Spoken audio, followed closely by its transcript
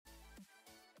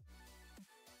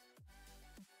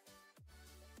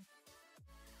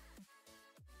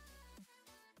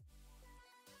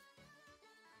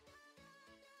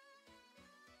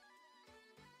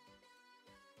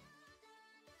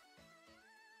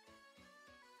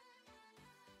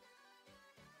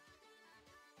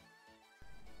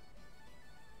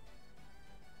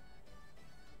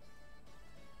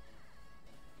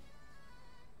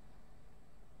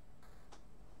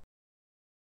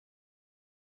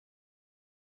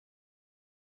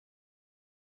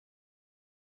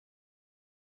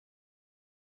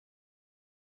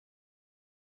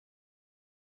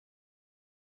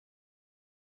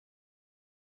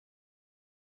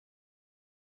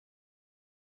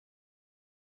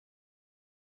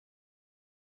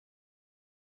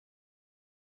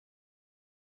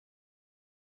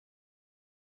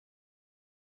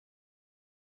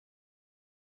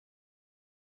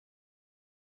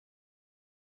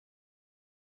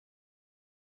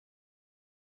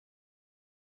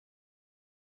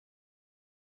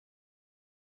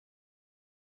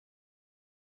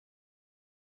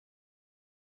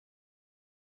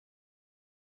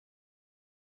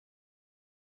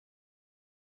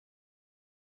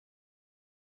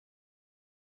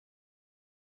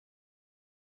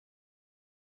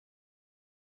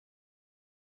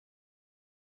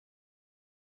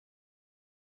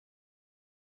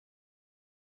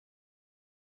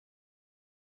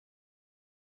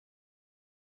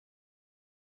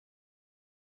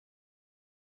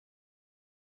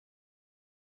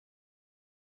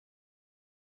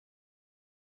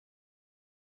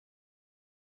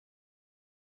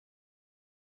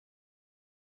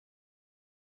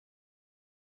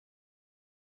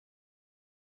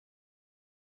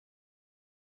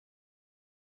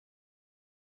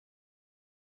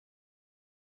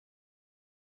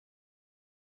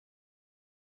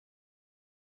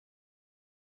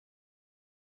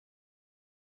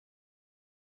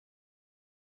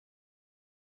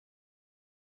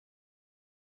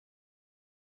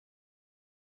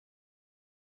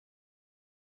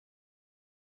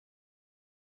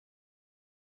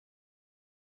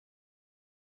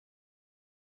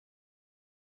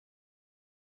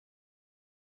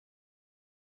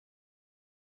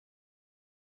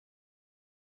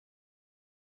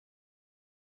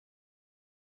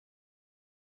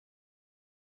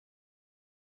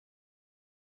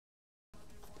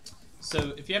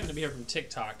So if you happen to be here from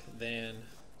TikTok, then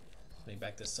let me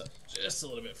back this up just a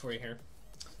little bit for you here.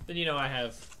 Then you know I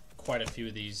have quite a few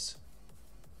of these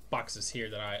boxes here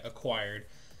that I acquired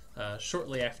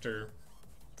shortly after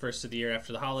first of the year,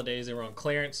 after the holidays. They were on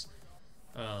clearance.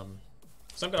 So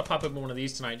I'm going to pop open one of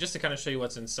these tonight just to kind of show you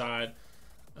what's inside.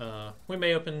 We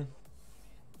may open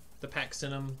the packs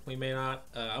in them. We may not.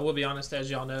 I will be honest,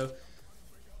 as y'all know,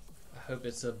 I hope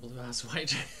it's a Blue Eyes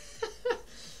White.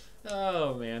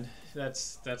 Oh man,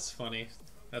 that's funny.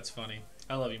 That's funny.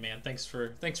 I love you, man. Thanks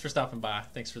for stopping by.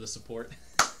 Thanks for the support.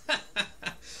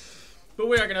 But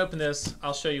we are going to open this.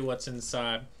 I'll show you what's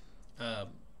inside.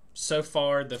 So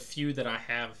far, the few that I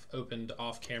have opened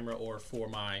off camera or for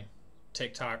my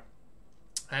TikTok,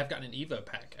 I have gotten an Evo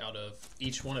pack out of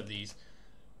each one of these.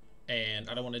 And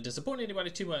I don't want to disappoint anybody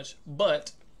too much,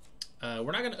 but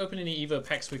we're not going to open any Evo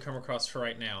packs we come across for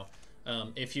right now.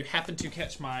 If you happen to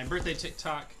catch my birthday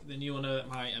TikTok, then you will know that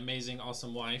my amazing,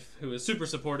 awesome wife, who is super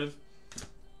supportive,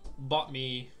 bought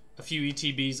me a few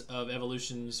ETBs of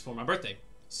Evolutions for my birthday.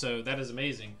 So that is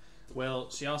amazing. Well,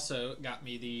 she also got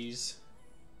me these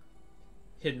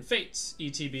Hidden Fates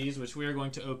ETBs, which we are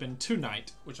going to open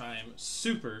tonight, which I am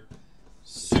super,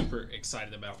 super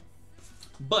excited about.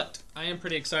 But I am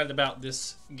pretty excited about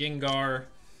this Gengar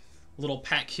little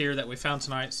pack here that we found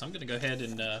tonight. So I'm going to go ahead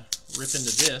and rip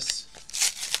into this.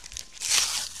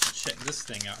 Check this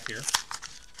thing out here.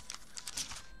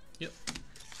 Yep.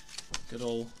 Good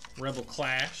old Rebel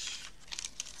Clash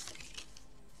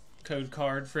code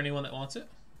card for anyone that wants it.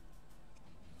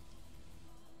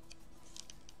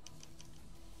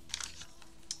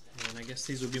 And I guess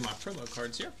these would be my promo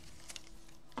cards here.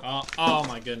 Oh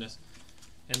my goodness.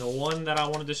 And the one that I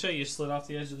wanted to show you slid off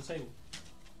the edge of the table.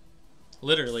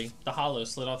 Literally, the hollow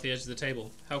slid off the edge of the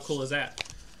table. How cool is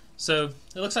that? So,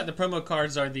 it looks like the promo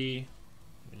cards are the...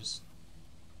 Let me just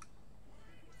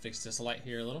fix this light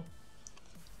here a little.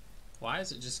 Why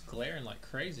is it just glaring like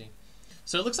crazy?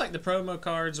 So, it looks like the promo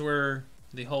cards were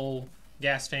the whole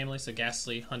Gas family. So,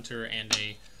 Ghastly, Hunter, and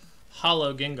a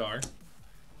hollow Gengar.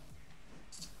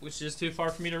 Which is too far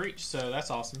for me to reach, so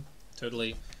that's awesome.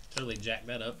 Totally jacked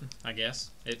that up, I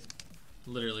guess. It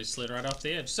literally slid right off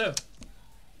the edge. So,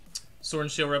 Sword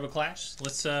and Shield Rebel Clash.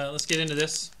 Let's get into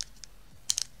this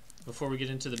before we get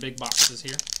into the big boxes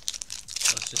here.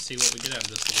 Let's just see what we get out of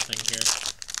this little thing here.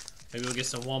 Maybe we'll get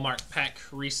some Walmart pack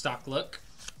restock luck.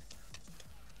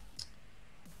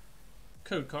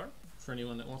 Code card for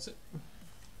anyone that wants it.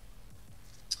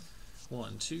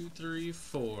 1, 2, 3,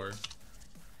 4.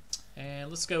 And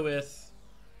let's go with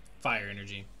Fire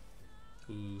Energy.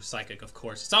 Ooh, Psychic, of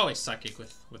course. It's always Psychic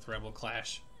with Rebel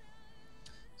Clash.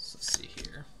 So let's see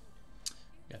here.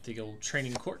 Got the old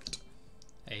Training Court,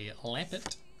 a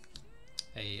Lampent,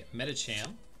 a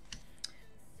Medicham,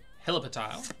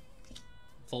 Helipatile,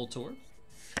 Voltorb,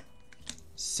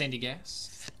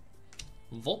 Sandygast,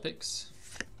 Vulpix,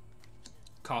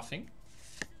 Coughing,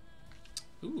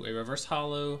 ooh, a Reverse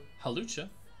Hollow Hawlucha.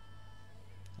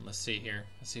 And let's see here.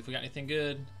 Let's see if we got anything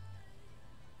good.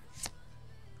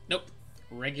 Nope.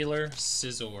 Regular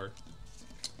Scizor.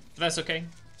 But that's okay.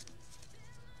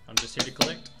 I'm just here to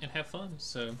collect and have fun,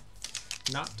 so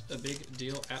not a big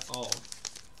deal at all.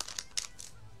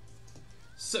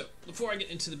 So, before I get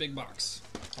into the big box,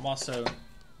 I'm also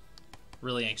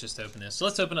really anxious to open this. So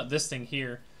let's open up this thing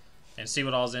here and see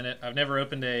what all's in it. I've never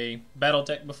opened a battle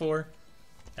deck before,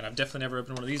 and I've definitely never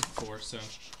opened one of these before, so it'll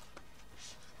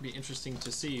be interesting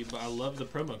to see. But I love the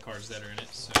promo cards that are in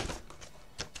it, so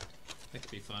that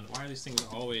could be fun. Why are these things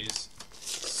always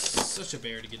such a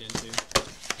bear to get into?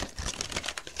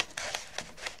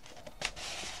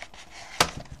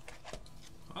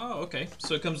 Oh, okay.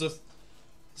 So it comes with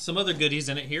some other goodies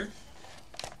in it here.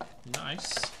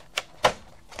 Nice.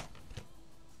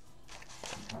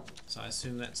 So I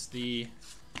assume that's the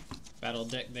battle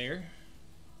deck there.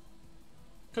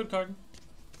 Code card.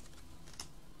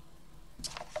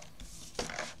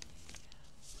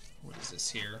 What is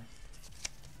this here?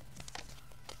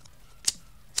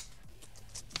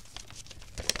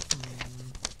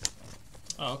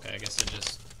 Oh, okay. I guess it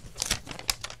just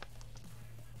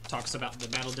talks about the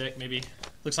battle deck, maybe.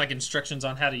 Looks like instructions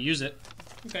on how to use it.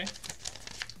 Okay.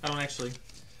 I don't actually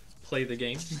play the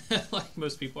game like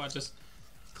most people. I just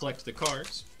collect the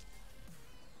cards.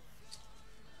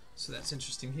 So that's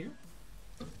interesting here.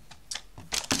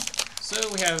 So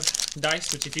we have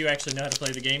dice, which if you actually know how to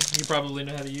play the game, you probably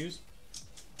know how to use.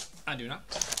 I do not.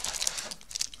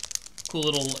 Cool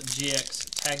little GX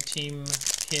tag team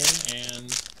pin, and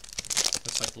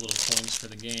looks like the little coins for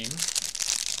the game.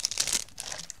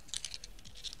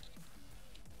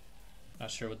 Not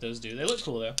sure what those do. They look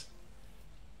cool though.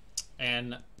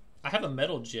 And I have a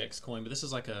metal GX coin, but this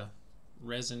is like a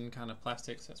resin kind of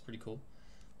plastic, so that's pretty cool.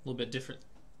 A little bit different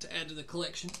to add to the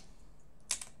collection.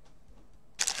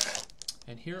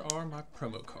 And here are my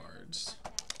promo cards.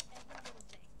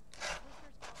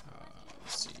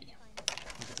 Let's see.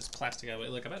 Get this plastic out of the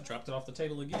way. Look, I about dropped it off the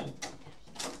table again.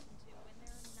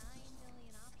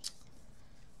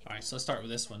 Alright, so let's start with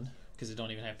this one, because it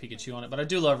don't even have Pikachu on it. But I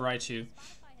do love Raichu.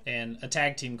 And a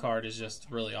tag team card is just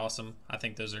really awesome. I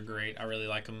think those are great. I really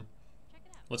like them.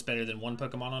 What's better than one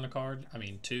Pokemon on a card? I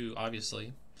mean, two,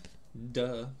 obviously.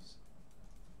 Duh.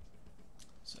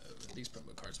 So, these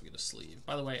promo cards we get a sleeve.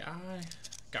 By the way, I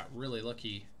got really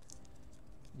lucky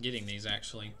getting these,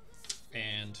 actually.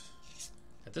 And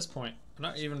at this point, I'm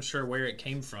not even sure where it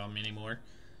came from anymore.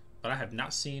 But I have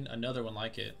not seen another one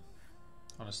like it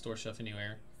on a store shelf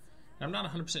anywhere. And I'm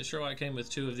not 100% sure why it came with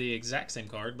two of the exact same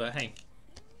card, but hey.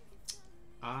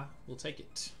 I will take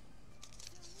it.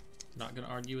 Not going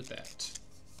to argue with that.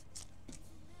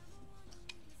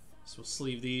 So we'll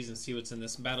sleeve these and see what's in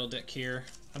this battle deck here.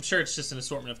 I'm sure it's just an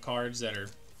assortment of cards that are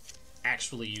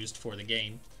actually used for the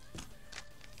game.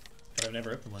 But I've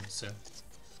never opened one, so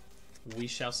we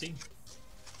shall see.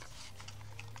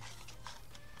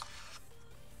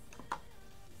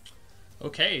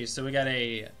 Okay, so we got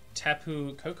a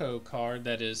Tapu Koko card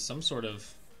that is some sort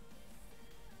of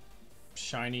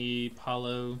shiny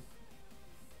Palo.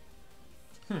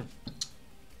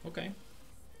 Okay.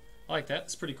 I like that.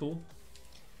 It's pretty cool.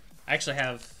 I actually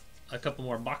have a couple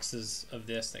more boxes of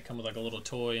this that come with like a little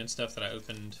toy and stuff that I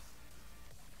opened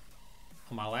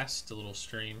on my last little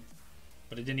stream.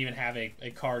 But it didn't even have a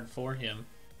card for him.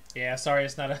 Yeah, sorry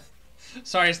it's not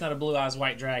a Blue Eyes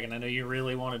White Dragon. I know you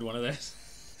really wanted one of those.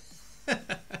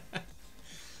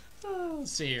 Oh,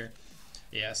 let's see here.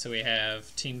 Yeah, so we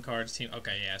have team cards,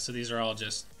 okay, yeah, so these are all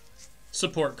just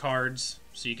support cards,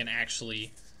 so you can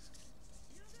actually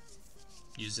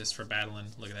use this for battling.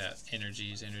 Look at that,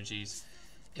 energies.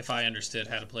 If I understood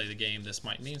how to play the game, this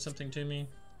might mean something to me.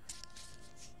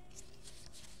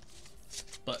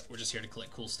 But we're just here to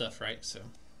collect cool stuff, right? So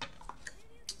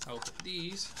I'll put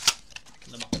these back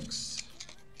in the box.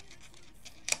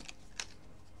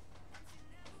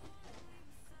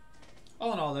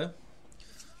 All in all, though,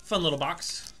 fun little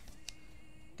box.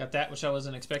 Got that, which I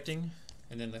wasn't expecting.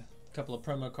 And then the couple of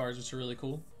promo cards, which are really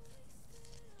cool.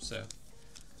 So,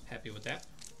 happy with that.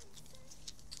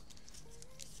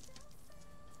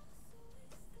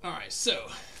 Alright, so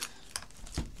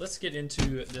let's get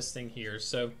into this thing here.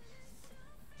 So,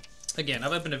 again,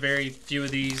 I've opened a very few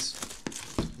of these,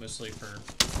 mostly for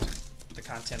the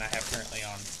content I have currently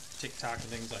on TikTok and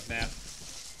things like that.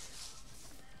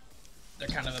 They're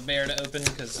kind of a bear to open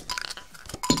because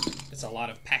it's a lot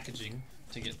of packaging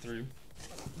to get through.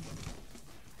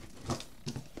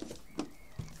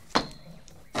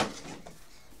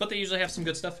 But they usually have some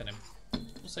good stuff in them.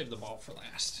 We'll save the ball for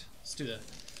last. Let's do the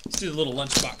little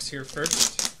lunchbox here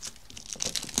first.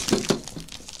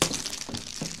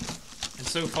 And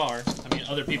so far, I mean,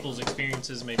 other people's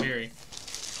experiences may vary,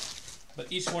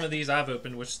 but each one of these I've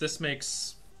opened, which this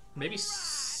makes maybe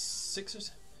 6 or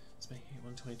 7. It's making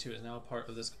 122 is now a part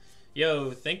of this.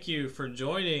 Yo, thank you for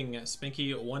joining,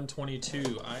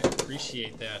 Spinky122. I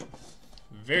appreciate that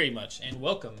very much, and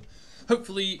welcome.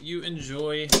 Hopefully you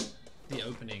enjoy the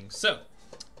opening. So,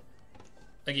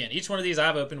 again, each one of these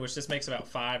I've opened, which this makes about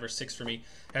 5 or 6 for me,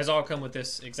 has all come with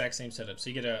this exact same setup. So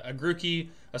you get a Grookey,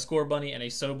 a Scorbunny, and a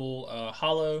Sobble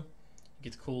Holo. You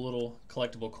get the cool little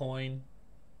collectible coin,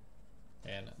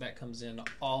 and that comes in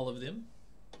all of them.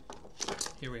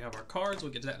 Here we have our cards.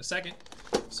 We'll get to that in a second.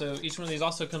 So each one of these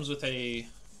also comes with a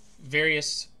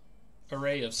various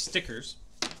array of stickers.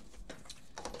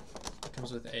 It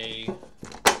comes with a...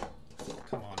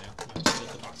 Come on now. I have to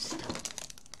split the box here.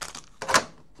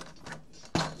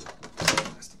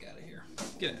 Plastic out of here.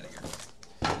 Get out of here.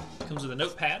 It comes with a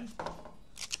notepad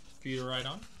for you to write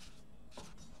on.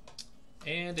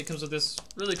 And it comes with this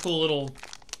really cool little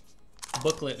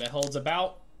booklet that holds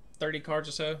about 30 cards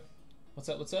or so. What's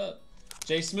up? What's up?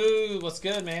 Jay Smooth, what's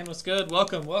good, man? What's good?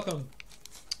 Welcome, welcome.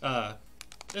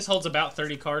 This holds about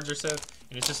 30 cards or so,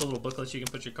 and it's just a little booklet you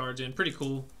can put your cards in. Pretty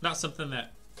cool. Not something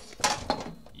that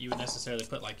you would necessarily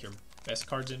put like your best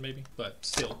cards in, maybe, but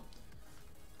still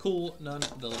cool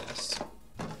nonetheless.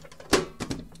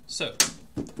 So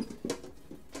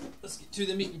let's get to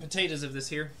the meat and potatoes of this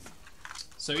here.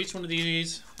 So each one of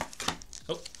these,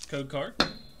 code card for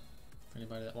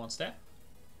anybody that wants that.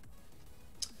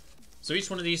 So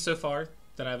each one of these so far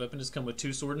that I've opened has come with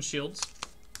 2 Sword and Shields.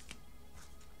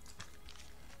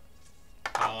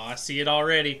 Oh, I see it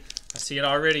already. I see it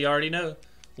already. I already know.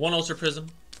 1 Ultra Prism,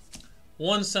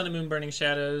 1 Sun and Moon Burning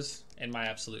Shadows, and my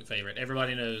absolute favorite.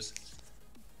 Everybody knows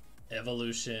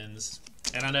Evolutions.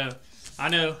 And I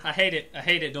know, I hate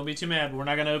it. Don't be too mad, but we're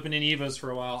not going to open any Evos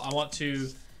for a while. I want to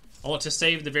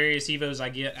save the various Evos I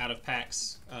get out of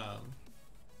packs.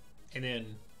 And then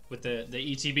with the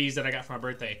ETBs that I got for my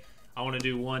birthday, I want to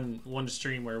do one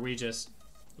stream where we just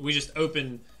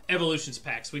open Evolutions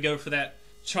packs. We go for that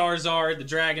Charizard, the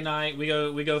Dragonite.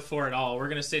 We go for it all. We're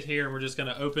gonna sit here and we're just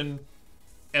gonna open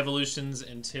Evolutions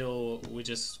until we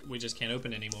just can't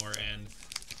open anymore, and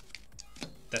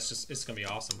it's gonna be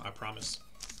awesome. I promise.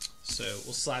 So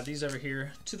we'll slide these over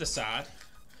here to the side,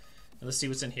 and let's see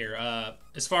what's in here.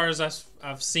 As far as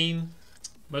I've seen,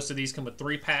 most of these come with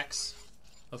 3 packs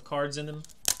of cards in them.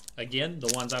 Again,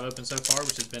 the ones I've opened so far,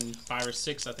 which has been 5 or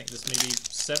 6, I think this may be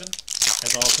 7,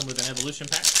 has all come with an evolution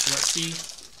pack. So let's see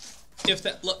if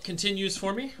that luck continues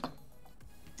for me.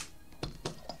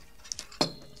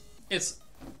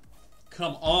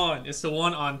 Come on, it's the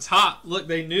one on top. Look,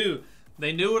 they knew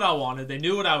what I wanted. They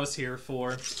knew what I was here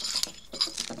for.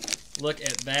 Look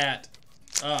at that.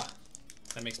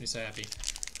 That makes me so happy.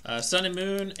 Sun and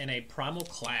Moon and a Primal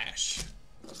Clash.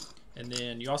 And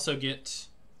then you also get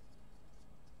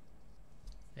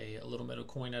a little metal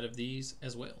coin out of these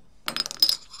as well.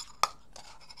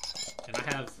 And I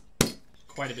have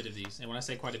quite a bit of these. And when I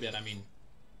say quite a bit, I mean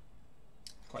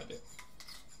quite a bit.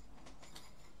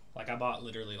 Like, I bought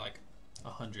literally like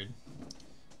 100.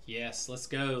 Yes, let's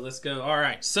go, let's go. All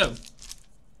right, so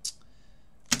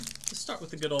let's start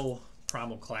with the good old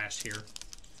Primal Clash here.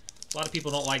 A lot of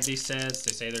people don't like these sets.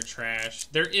 They say they're trash.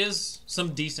 There is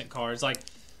some decent cards. Like,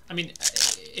 I mean,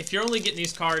 if you're only getting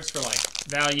these cards for like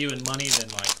value and money, then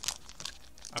like,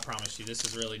 I promise you, this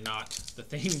is really not the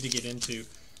thing to get into.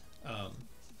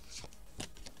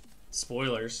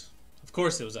 Spoilers. Of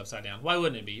course it was upside down. Why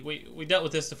wouldn't it be? We dealt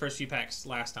with this the first few packs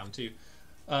last time too.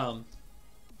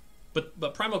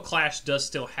 But Primal Clash does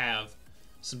still have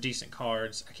some decent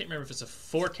cards. I can't remember if it's a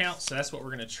 4 count, so that's what we're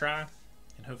going to try.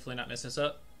 And hopefully not mess this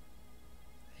up.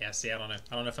 Yeah, see, I don't know.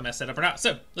 I don't know if I messed that up or not.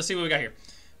 So, let's see what we got here.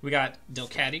 We got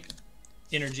Delcatic,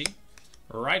 Energy,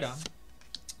 Rhydon,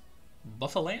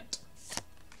 Buffalant,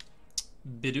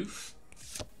 Bidoof,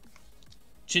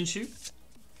 Chinchou,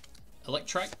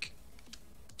 Electrike,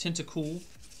 Tentacool.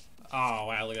 Oh,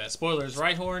 wow, look at that. Spoilers,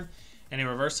 Rhyhorn, and a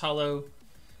reverse holo.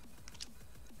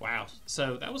 Wow.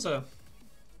 So that was a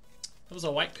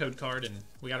white code card, and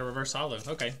we got a reverse holo.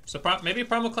 Okay, so maybe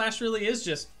Primal Clash really is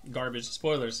just garbage.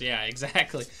 Spoilers, yeah,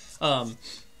 exactly.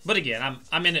 But again,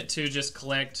 I'm in it to just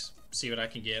collect, see what I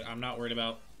can get. I'm not worried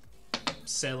about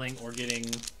selling or getting,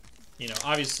 you know,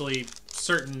 obviously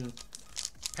certain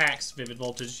packs, Vivid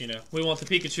Voltage, you know. We want the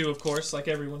Pikachu, of course, like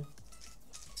everyone.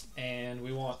 And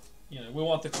we want, you know, we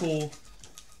want the cool,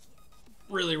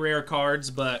 really rare cards,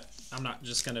 but I'm not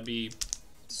just going to be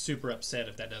super upset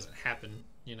if that doesn't happen,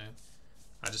 you know.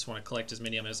 I just want to collect as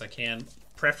many of them as I can.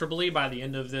 Preferably by the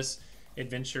end of this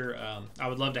adventure, I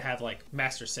would love to have like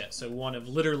master sets. So one of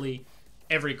literally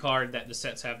every card that the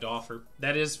sets have to offer.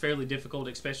 That is fairly difficult,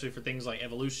 especially for things like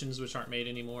Evolutions, which aren't made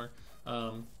anymore.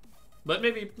 But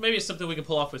maybe it's something we can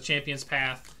pull off with Champion's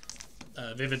Path,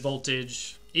 Vivid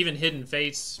Voltage, even Hidden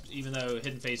Fates, even though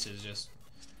Hidden Fates is just,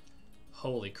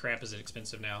 holy crap, is it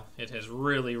expensive now. It has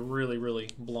really, really, really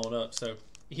blown up. So,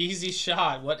 easy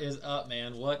shot. What is up,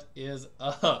 man? What is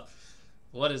up?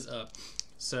 What is up?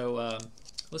 So,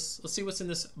 let's see what's in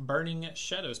this Burning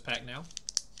Shadows pack now.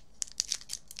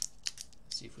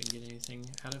 Let's see if we can get anything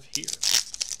out of here.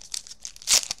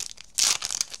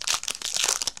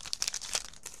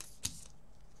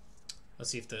 Let's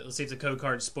see if the code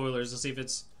card spoilers. Let's see if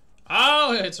it's,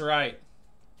 oh, it's right.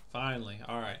 Finally.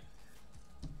 All right.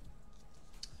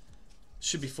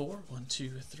 Should be 4. 1,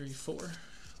 2, 3, 4.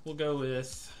 We'll go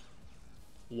with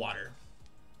water.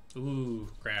 Ooh,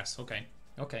 grass. Okay.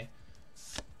 Okay.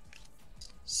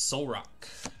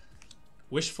 Solrock.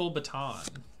 Wishful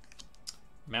Baton.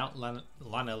 Mount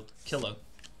Lionel Kilo.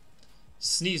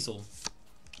 Sneasel.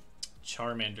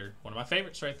 Charmander. One of my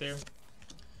favorites right there.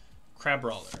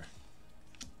 Crabrawler.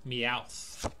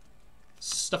 Meowth.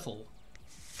 Stuffle.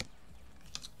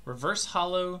 Reverse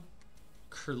Holo.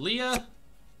 Kirlia.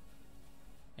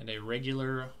 And a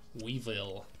regular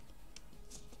Weavile.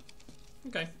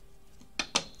 Okay.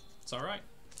 It's alright.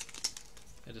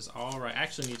 It is alright. I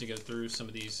actually need to go through some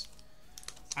of these.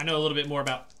 I know a little bit more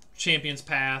about Champion's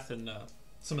Path and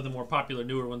some of the more popular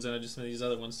newer ones than I just some of these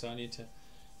other ones, so I need to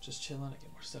just chill out and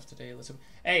get more stuff today. Let's.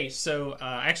 Hey, so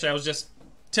actually I was just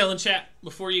telling chat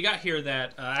before you got here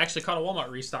that I actually caught a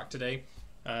Walmart restock today.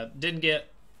 Didn't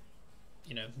get,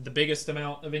 you know, the biggest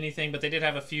amount of anything, but they did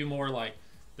have a few more, like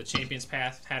the Champion's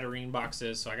Path Hatterene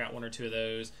boxes, so I got 1 or 2 of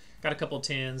those. Got a couple of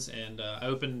tins, and I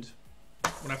opened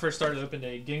when I first started, I opened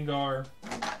a Gengar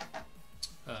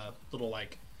little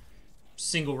like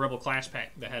single Rebel Clash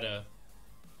pack that had a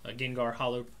Gengar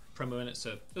Holo promo in it,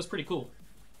 so it was pretty cool.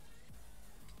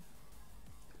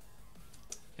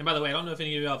 And by the way, I don't know if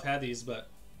any of y'all have had these, but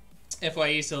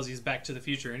FYE sells these Back to the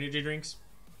Future energy drinks.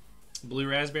 Blue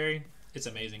raspberry. It's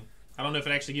amazing. I don't know if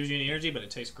it actually gives you any energy, but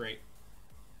it tastes great.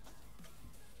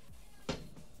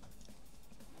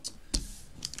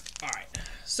 Alright,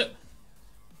 so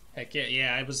heck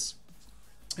yeah, it was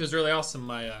really awesome.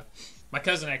 My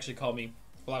cousin actually called me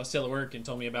while I was still at work and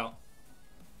told me about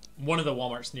one of the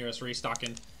Walmarts near us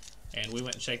restocking, and we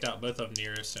went and checked out both of them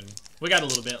near us, and we got a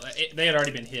little bit. They had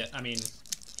already been hit. I mean,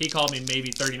 he called me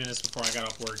maybe 30 minutes before I got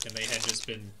off work, and they had just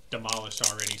been demolished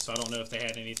already. So I don't know if they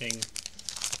had anything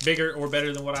bigger or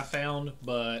better than what I found,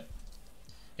 but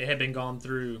it had been gone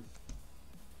through.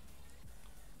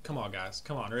 Come on, guys.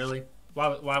 Come on, really?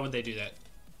 Why would they do that?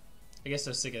 I guess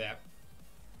they're sick of that.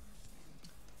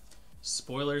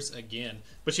 Spoilers again.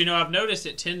 But you know, I've noticed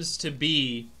it tends to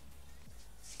be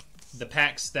the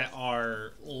packs that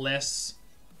are less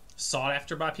sought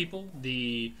after by people.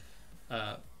 The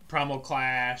Primal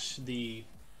Clash,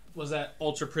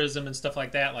 Ultra Prism and stuff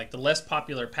like that. Like the less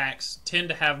popular packs tend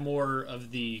to have more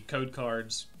of the code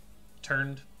cards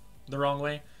turned the wrong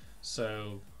way.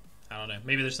 So I don't know.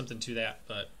 Maybe there's something to that,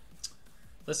 but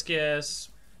let's guess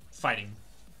fighting.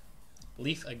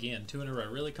 Leaf again, 2 in a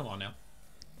row. Really? Come on now.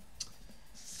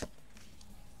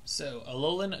 So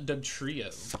Alolan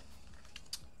Dugtrio,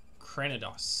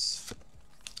 Cranidos,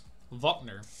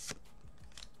 Volkner,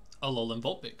 Alolan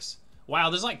Vulpix. Wow,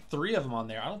 there's like 3 of them on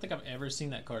there. I don't think I've ever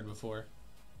seen that card before.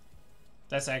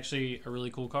 That's actually a really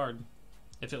cool card.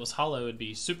 If it was holo, it'd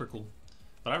be super cool.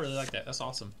 But I really like that. That's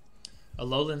awesome.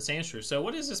 Alolan Sandshrew. So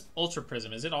what is this Ultra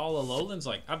Prism? Is it all Alolans?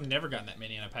 Like, I've never gotten that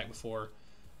many in a pack before.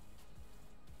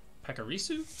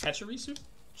 Pachirisu,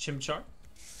 Chimchar,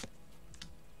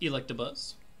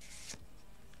 Electabuzz,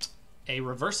 a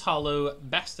Reverse Holo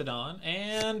Bastodon,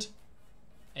 and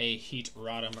a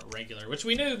Heatrotom regular, which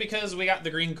we knew because we got the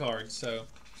green card. So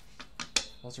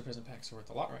Ultra Prism packs are worth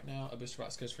a lot right now. A booster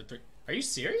box goes for 3. Are you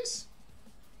serious?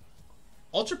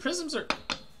 Ultra Prisms are...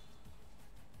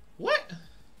 What?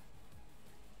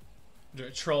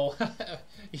 Troll.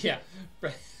 Yeah.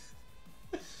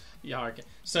 Yeah, okay.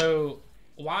 So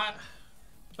why...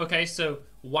 Okay, so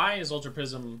why is Ultra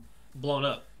Prism blown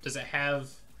up? Does it have...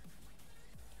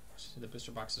 The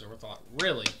booster boxes are worth a lot.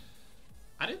 Really?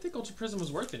 I didn't think Ultra Prism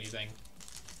was worth anything.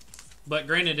 But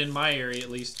granted, in my area at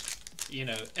least, you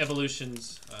know,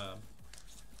 Evolutions,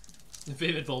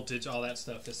 Vivid Voltage, all that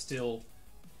stuff is still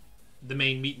the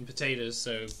main meat and potatoes,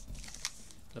 so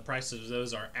the prices of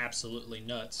those are absolutely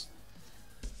nuts.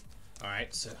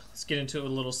 Alright, so let's get into it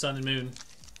with a little Sun and Moon.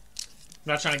 I'm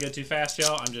not trying to go too fast,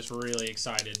 y'all. I'm just really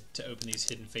excited to open these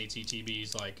Hidden Fates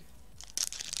ETBs. Like,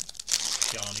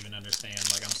 y'all don't even understand.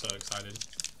 Like, I'm so excited.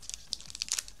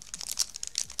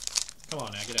 Come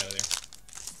on now, get out of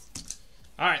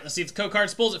there. Alright, let's see if the code card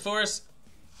spools it for us.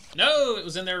 No, it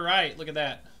was in there right. Look at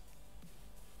that.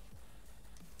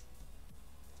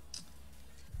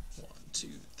 1, 2,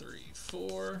 3,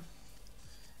 4.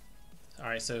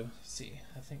 Alright, so, let's see.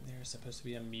 I think there's supposed to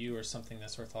be a Mew or something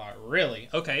that's worth a lot. Really?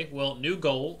 Okay, well, new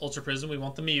goal, Ultra Prism. We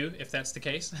want the Mew, if that's the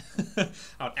case.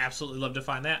 I would absolutely love to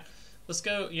find that. Let's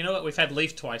go. You know what? We've had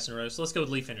Leaf twice in a row, so let's go with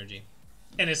Leaf Energy.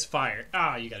 And it's fire.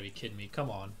 Ah, you gotta be kidding me.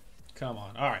 Come on. Come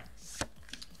on. Alright.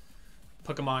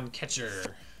 Pokemon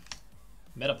Catcher.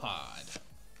 Metapod.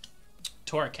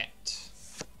 Torracat.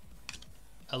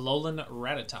 Alolan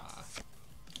Rattata.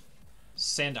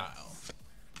 Sandile.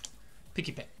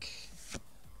 Pikipek.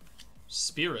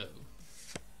 Spearow.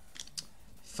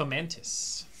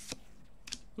 Fomantis.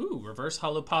 Ooh, Reverse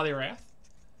Holo Poliwrath.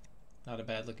 Not a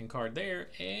bad looking card there.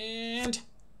 And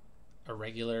a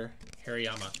regular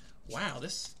Hariyama. Wow,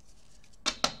 this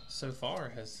so far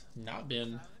has not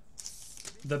been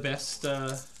the best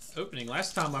opening.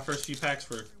 Last time my first few packs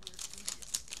were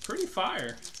pretty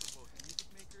fire.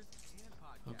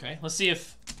 Okay, let's see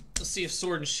if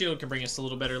Sword and Shield can bring us a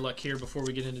little better luck here before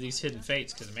we get into these Hidden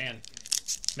Fates. Because man,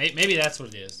 maybe that's what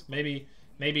it is.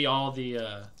 Maybe all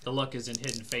the luck is in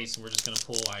Hidden Fates, and we're just gonna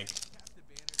pull like,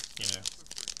 you know,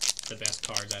 the best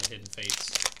cards out of Hidden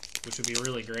Fates, which would be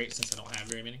really great since I don't have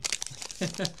very many.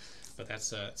 But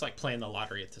that's it's like playing the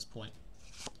lottery at this point.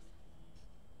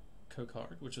 Code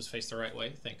card, which was faced the right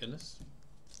way, thank goodness.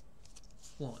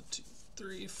 1, 2,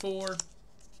 3, 4.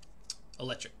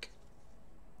 Electric.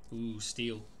 Ooh,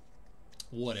 steel.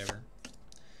 Whatever.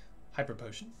 Hyper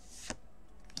Potion.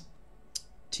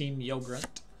 Team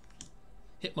Yogrunt.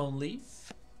 Hitmonlee.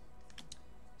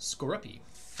 Skorupi.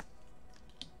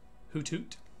 Hoot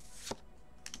Hoot.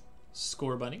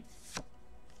 Score Bunny.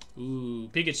 Ooh,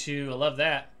 Pikachu. I love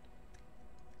that.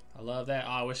 I love that.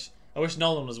 Oh, I wish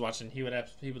Nolan was watching. He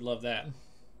would love that.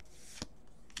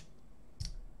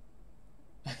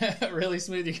 Really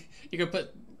smooth. You could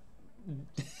put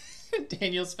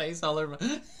Daniel's face all over.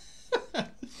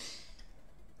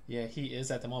 Yeah, he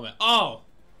is at the moment. Oh,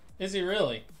 is he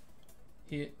really?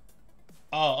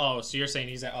 Oh, so you're saying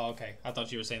he's at... Oh, okay. I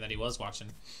thought you were saying that he was watching.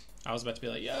 I was about to be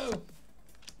like, yo.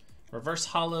 Reverse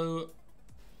Hollow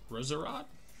Roserod.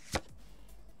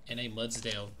 And a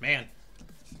Mudsdale. Man.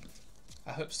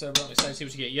 I hope so, bro. I'm excited to see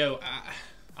what you get. Yo,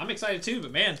 I'm excited too,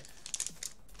 but man.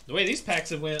 The way these packs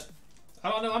have went... I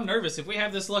don't know. I'm nervous. If we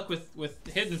have this luck with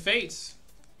Hidden Fates...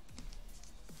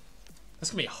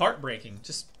 That's going to be heartbreaking.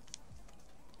 Just...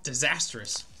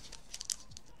 disastrous.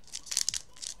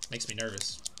 Makes me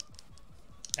nervous.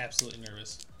 Absolutely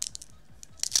nervous.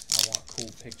 I want cool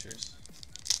pictures.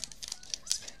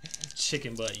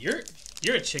 Chicken butt. You're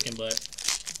a chicken butt.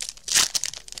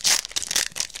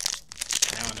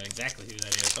 Now I know exactly who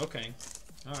that is. Okay.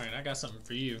 Alright, I got something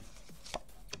for you.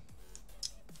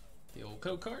 The old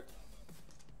code card.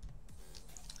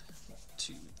 1,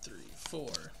 2, 3, 4.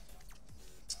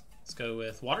 Let's go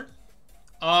with water.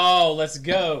 Oh, let's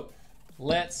go.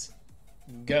 Let's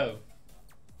go.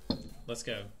 Let's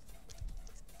go.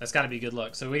 That's got to be good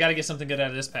luck. So we got to get something good out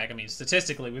of this pack. I mean,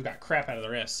 statistically, we've got crap out of the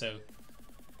rest. So,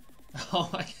 oh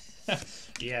my,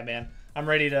 yeah, man, I'm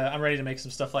ready to make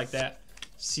some stuff like that.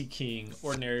 Sea King,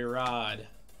 Ordinary Rod,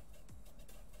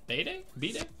 B-Day?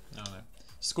 I don't know.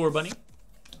 Score Bunny,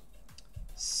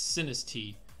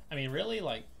 Sinistea. I mean, really,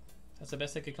 like, that's the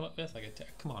best they could come up with. Like,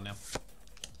 come on now.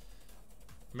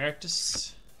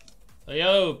 Maractus. Oh,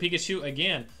 yo, Pikachu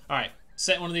again. All right,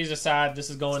 set one of these aside. This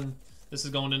is going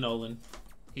to Nolan.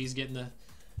 He's getting the...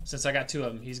 Since I got two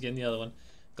of them, he's getting the other one.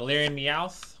 Galarian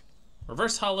Meowth.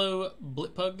 Reverse Hollow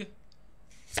Blipbug.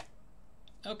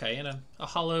 Okay, and a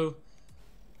Hollow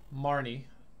Marnie.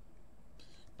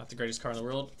 Not the greatest card in the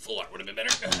world. Full art would have been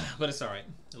better, but it's alright.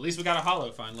 At least we got a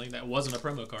Hollow finally. That wasn't a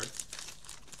promo card.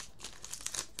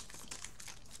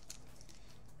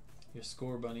 Your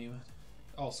Score Bunny.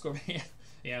 Oh, Score Bunny.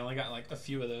 Yeah, I only got like a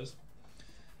few of those.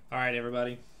 Alright,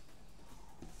 everybody.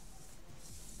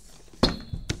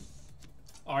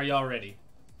 Are y'all ready?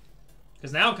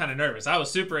 Because now I'm kind of nervous. I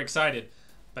was super excited,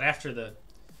 but after the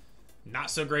not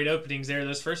so great openings there,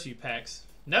 those first few packs.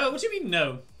 No, what you mean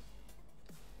no?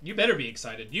 You better be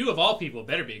excited. You of all people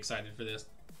better be excited for this.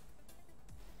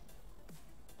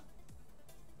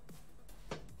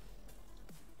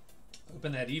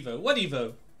 Open that Evo. What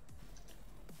Evo?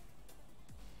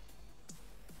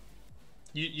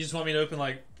 You just want me to open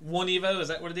like one Evo? Is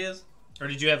that what it is? Or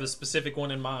did you have a specific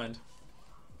one in mind?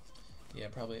 Yeah,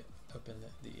 probably open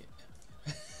the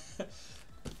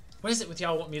what is it with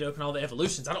y'all want me to open all the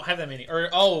evolutions? I don't have that many. Or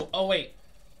oh wait.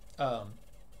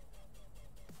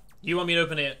 You want me to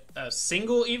open a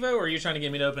single Evo, or are you trying to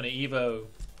get me to open an Evo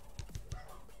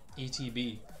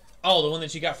ETB? Oh, the one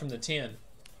that you got from the 10.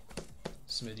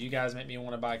 Smith, you guys make me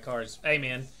want to buy cards. Hey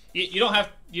man, you don't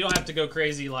have to go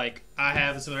crazy like I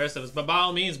have and some of the rest of us, but by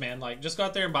all means, man, like just go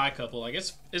out there and buy a couple. Like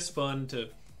it's fun to.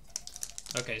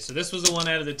 Okay, so this was the one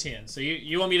out of the 10. So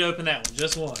you want me to open that one?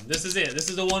 Just one. This is it. This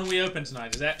is the one we opened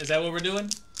tonight. Is that what we're doing?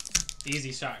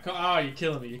 Easy shot. Oh, you're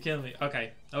killing me. You're killing me.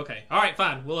 Okay. Okay. All right,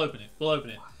 fine. We'll open it. We'll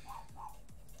open it.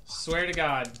 Swear to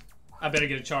God, I better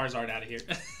get a Charizard out of here.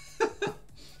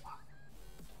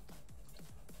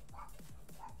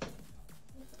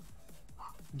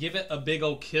 Give it a big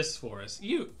old kiss for us.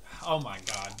 Oh my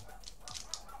God.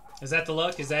 Is that the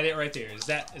luck? Is that it right there? Is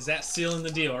that sealing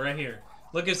the deal right here?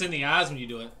 Look us in the eyes when you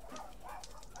do it.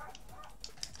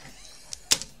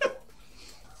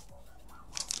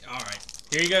 Alright.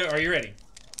 Here you go. Are you ready?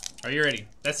 Are you ready?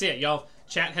 That's it, y'all.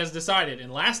 Chat has decided.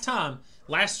 And last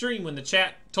stream, when the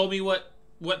chat told me what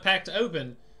pack to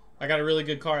open, I got a really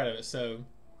good card out of it. So,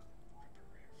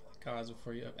 cards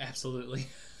before you open. Absolutely.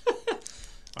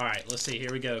 Alright, let's see.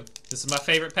 Here we go. This is my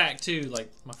favorite pack, too.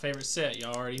 Like, my favorite set.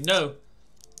 Y'all already know.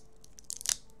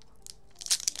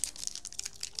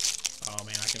 Oh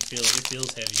man, I can feel it. It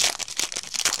feels heavy.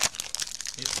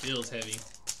 It feels heavy.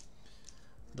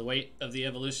 The weight of the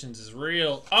evolutions is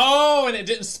real. Oh, and it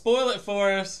didn't spoil it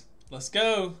for us. Let's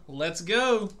go. Let's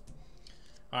go.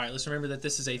 Alright, let's remember that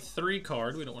this is a 3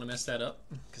 card. We don't want to mess that up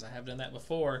because I have done that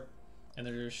before. And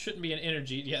there shouldn't be an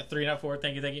energy. Yeah, 3, not 4.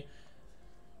 Thank you, thank you.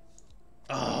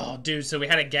 Oh, dude. So we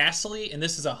had a Ghastly, and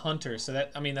this is a Hunter. So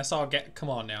that, I mean, that's all. Come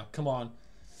on now. Come on.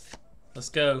 Let's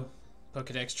go.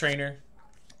 Pokedex Trainer.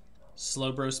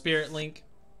 Slowbro Spirit Link.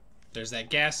 There's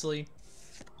that Ghastly.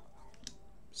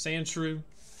 Sandshrew.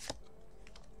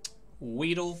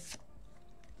 Weedle.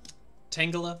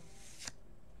 Tangela.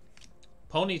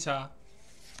 Ponyta.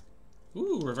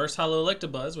 Ooh, reverse hollow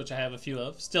Electabuzz, which I have a few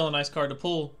of. Still a nice card to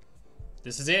pull.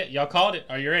 This is it. Y'all called it.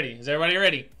 Are you ready? Is everybody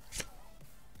ready?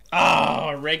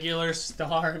 Oh, regular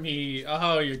Starmie.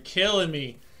 Oh, you're killing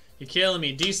me. You're killing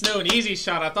me. D-Snow and Easy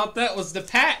Shot. I thought that was the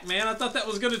pack, man. I thought that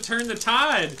was going to turn the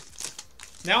tide.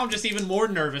 Now I'm just even more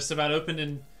nervous about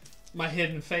opening my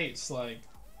Hidden Fates. Like,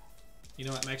 you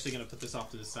know what? I'm actually going to put this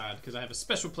off to the side because I have a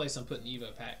special place I'm putting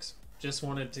Evo packs. Just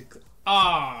wanted to...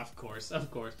 Ah, of course. Of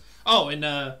course. Oh,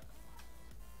 and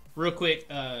real quick,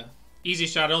 Easy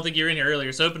Shot. I don't think you were in here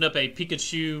earlier. So I opened up a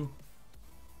Pikachu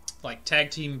like tag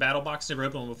team battle box. Never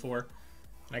opened one before.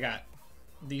 And I got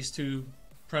these two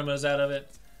promos out of it.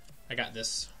 I got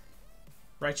this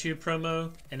Raichu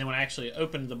promo, and then when I actually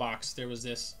opened the box, there was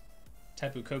this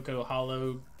Tapu Koko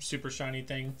Hollow super shiny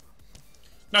thing.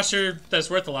 Not sure that's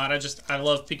worth a lot. I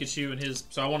love Pikachu and his,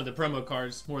 so I wanted the promo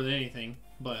cards more than anything.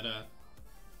 But I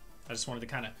just wanted to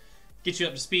kind of get you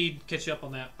up to speed, catch you up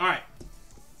on that. All right.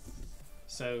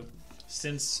 So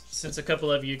since a couple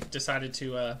of you decided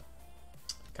to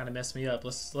kind of mess me up,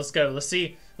 let's go. Let's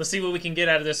see what we can get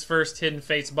out of this first Hidden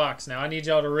Fates box. Now I need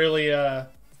y'all to really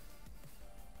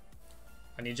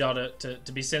I need y'all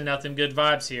to be sending out them good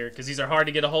vibes here, because these are hard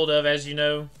to get a hold of, as you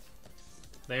know.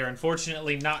 They are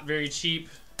unfortunately not very cheap,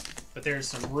 but there's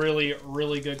some really,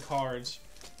 really good cards.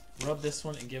 Rub this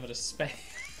one and give it a spay.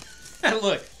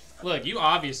 Look, you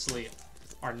obviously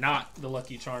are not the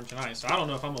lucky charm tonight, so I don't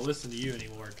know if I'm going to listen to you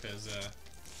anymore, because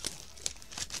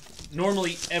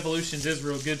normally Evolutions is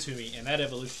real good to me, and that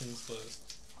Evolutions was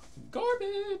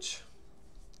garbage.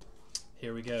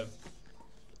 Here we go.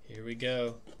 Here we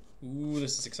go. Ooh,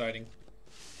 this is exciting.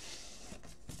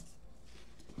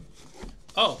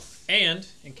 Oh, and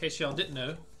in case y'all didn't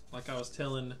know, like I was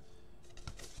telling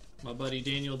my buddy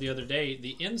Daniel the other day,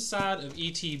 the inside of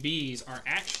ETBs are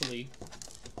actually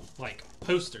like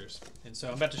posters. And so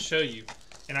I'm about to show you.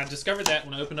 And I discovered that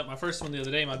when I opened up my first one the other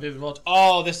day, my Vivid Mulch.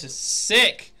 Oh, this is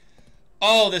sick.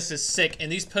 Oh, this is sick.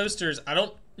 And these posters,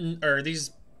 these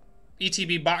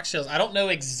ETB box shells, I don't know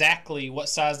exactly what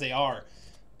size they are.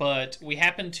 But we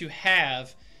happen to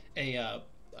have a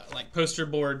like poster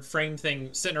board frame thing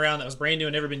sitting around that was brand new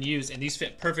and never been used, and these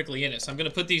fit perfectly in it. So I'm going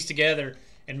to put these together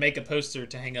and make a poster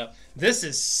to hang up. This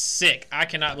is sick. I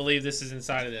cannot believe this is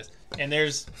inside of this. And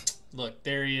look,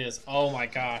 there he is. Oh my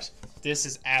gosh. This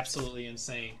is absolutely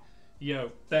insane.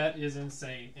 Yo, that is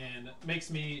insane and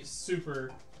makes me super,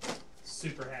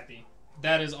 super happy.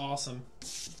 That is awesome.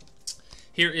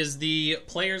 Here is the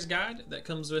player's guide that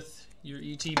comes with your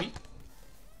ETB.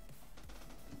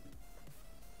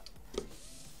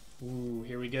 Ooh,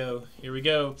 here we go. Here we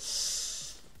go.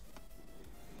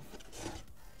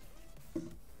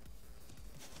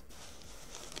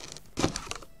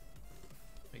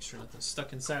 Make sure nothing's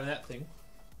stuck inside of that thing.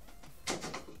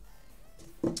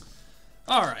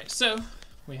 Alright, so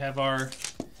we have our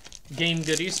game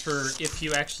goodies for if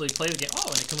you actually play the game. Oh,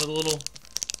 and it comes with a little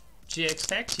GX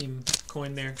Tag Team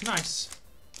coin there. Nice.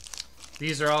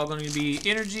 These are all going to be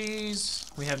energies.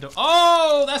 We have to...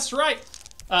 Oh, that's right!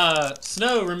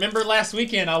 Snow, remember last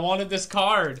weekend I wanted this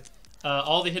card.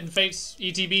 All the Hidden Fates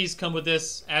ETBs come with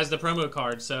this as the promo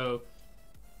card, so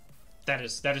that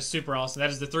is super awesome. That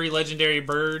is the 3 legendary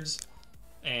birds,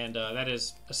 and that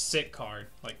is a sick card,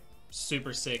 like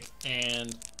super sick,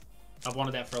 and I've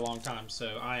wanted that for a long time,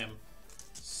 so I am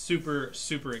super,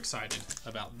 super excited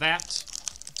about that.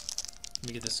 Let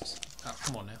me get this. Oh,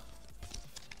 come on now.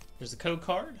 There's the code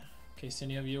card, in case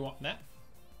any of you want that.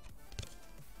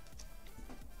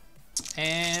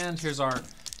 And here's our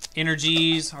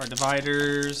energies, our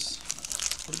dividers.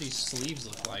 What do these sleeves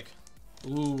look like?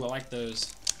 Ooh, I like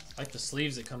those. I like the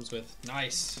sleeves it comes with.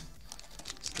 Nice.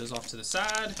 Set those off to the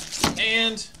side.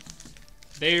 And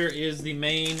there is the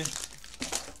main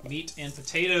meat and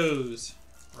potatoes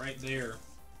right there.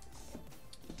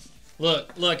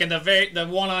 Look, and the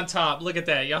one on top. Look at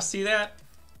that. Y'all see that?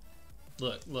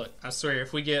 Look. I swear,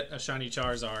 if we get a shiny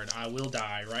Charizard, I will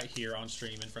die right here on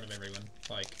stream in front of everyone.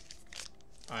 Like,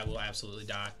 I will absolutely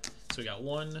die. So we got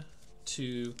 1,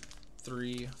 2,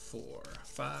 3, 4,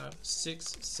 5,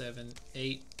 6, 7,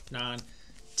 8, 9,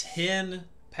 10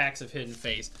 packs of Hidden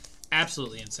Fates.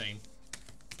 Absolutely insane.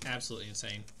 Absolutely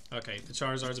insane. Okay, the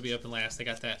Charizards will be open last. They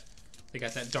got that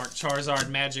Dark Charizard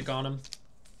magic on them.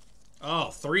 Oh,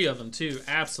 3 of them too.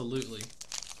 Absolutely.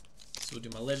 So we'll do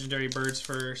my legendary birds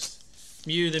first.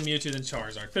 Mew, then Mewtwo, then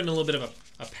Charizard. Put them in a little bit of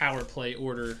a power play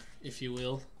order, if you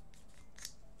will.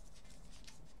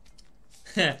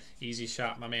 Easy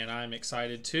Shot, my man. I'm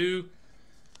excited too.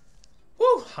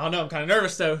 Whew, I don't know. I'm kind of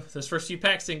nervous, though. Those first few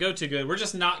packs didn't go too good. We're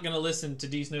just not going to listen to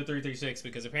DSnow336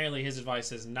 because apparently his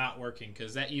advice is not working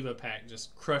because that Evo pack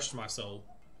just crushed my soul.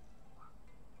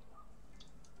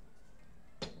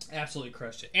 Absolutely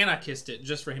crushed it. And I kissed it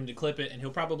just for him to clip it, and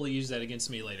he'll probably use that against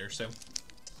me later. So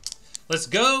let's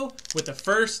go with the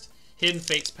first Hidden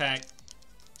Fates pack.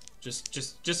 Just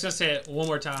gonna say it one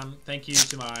more time. Thank you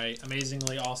to my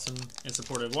amazingly awesome and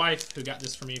supportive wife who got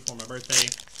this for me for my birthday.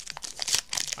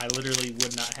 I literally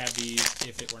would not have these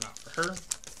if it were not for her.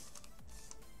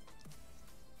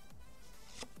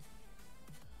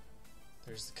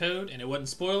 There's the code, and it wasn't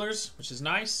spoilers, which is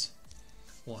nice.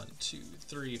 1, 2,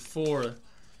 3, 4.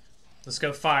 Let's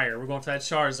go fire. We're going for that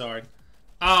Charizard.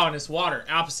 Oh, and it's water.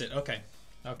 Opposite. Okay.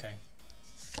 Okay.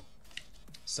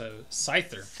 So,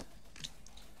 Scyther.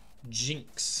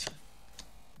 Jinx.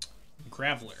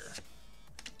 Graveler.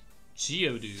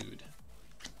 Geodude.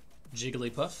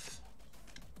 Jigglypuff.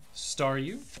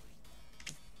 Staryu.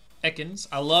 Ekans.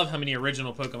 I love how many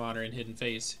original Pokemon are in Hidden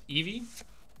Fates. Eevee.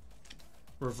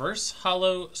 Reverse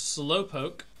Hollow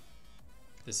Slowpoke.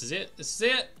 This is it. This is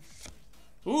it.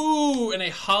 Ooh, and a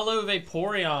Hollow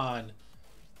Vaporeon.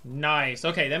 Nice.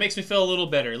 Okay, that makes me feel a little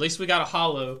better. At least we got a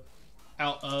Hollow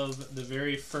out of the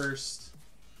very first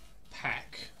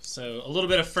pack. So, a little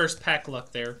bit of first pack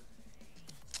luck there.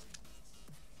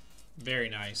 Very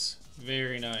nice.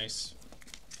 Very nice.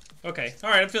 Okay. All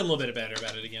right, I'm feeling a little bit better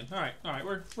about it again. All right. All right.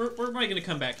 We're making a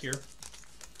comeback here.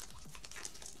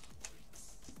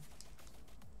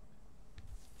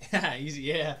 Easy.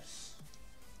 Yeah.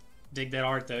 Dig that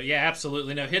art, though. Yeah,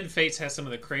 absolutely. No, Hidden Fates has some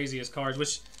of the craziest cards,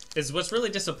 which is what's really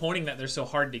disappointing that they're so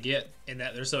hard to get and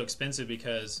that they're so expensive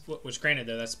because, which granted,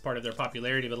 though, that's part of their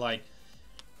popularity, but, like,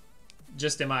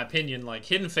 just in my opinion, like,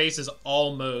 Hidden Fates is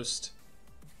almost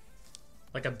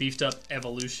like a beefed up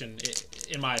evolution,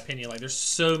 in my opinion. Like, there's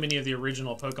so many of the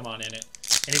original Pokemon in it.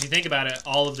 And if you think about it,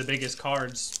 all of the biggest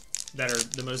cards that are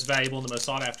the most valuable and the most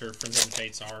sought after from Hidden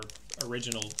Fates are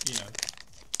original, you know,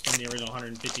 from the original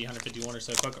 150, 151 or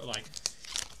so Pokemon. Like,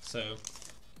 so,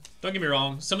 don't get me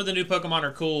wrong. Some of the new Pokemon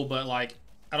are cool, but, like,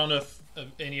 I don't know if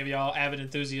any of y'all avid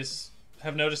enthusiasts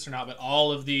have noticed or not, but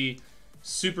all of the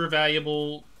super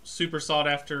valuable, super sought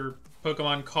after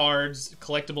Pokemon cards,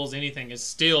 collectibles, anything is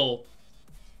still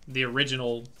the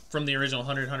original, from the original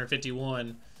 100,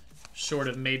 151, short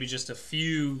of maybe just a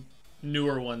few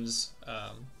newer ones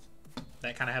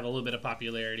that kind of have a little bit of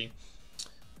popularity.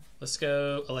 Let's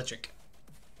go electric.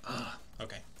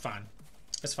 Okay, fine.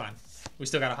 That's fine. We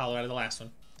still got a hollow out of the last one.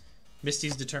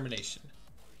 Misty's Determination.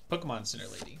 Pokemon Center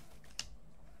Lady.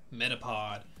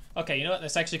 Metapod. Okay, you know what?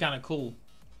 That's actually kind of cool.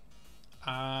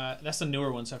 That's the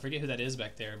newer one, so I forget who that is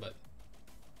back there, but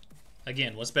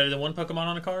again, what's better than one Pokemon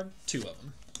on a card? Two of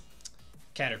them.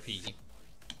 Caterpie.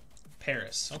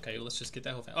 Paris. Okay, well, let's just get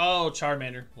that whole thing. Oh,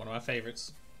 Charmander. One of my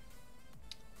favorites.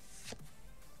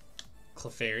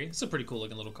 Clefairy. It's a pretty cool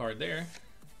looking little card there.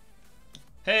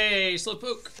 Hey,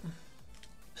 Slowpoke.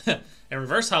 And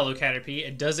Reverse Hollow Caterpie.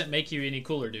 It doesn't make you any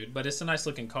cooler, dude, but it's a nice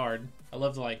looking card. I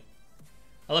love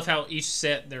how each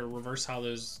set, their Reverse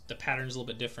Hollows, the pattern's a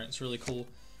little bit different. It's really cool.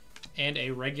 And a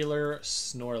regular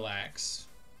Snorlax.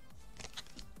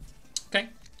 Okay,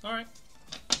 alright.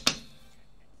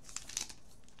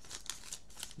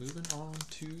 Moving on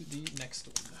to the next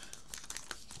one.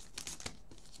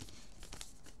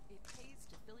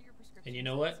 And you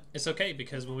know what? It's okay,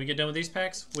 because when we get done with these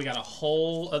packs, we got a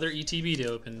whole other ETB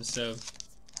to open, so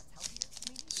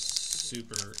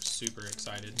super, super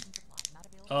excited.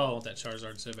 Oh, I want that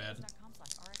Charizard so bad.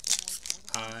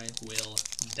 I will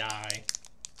die.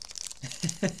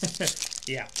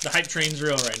 Yeah, the hype train's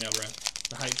real right now, bro.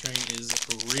 The hype train is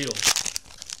real.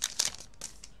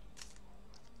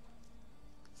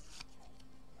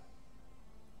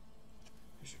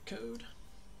 Here's your code.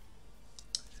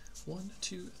 1,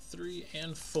 2, 3,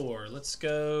 and 4. Let's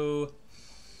go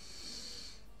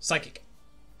Psychic.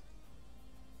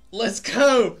 Let's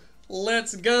go!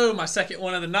 Let's go! My second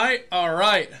one of the night.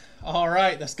 Alright.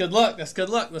 Alright. That's good luck. That's good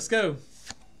luck. Let's go.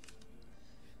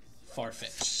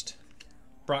 Farfetch'd.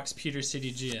 Brock's Pewter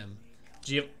City Gym.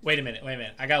 Wait a minute. Wait a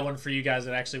minute. I got one for you guys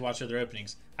that actually watch other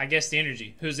openings. I guess the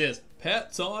energy. Who's this?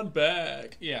 Pets on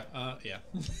back. Yeah. Yeah.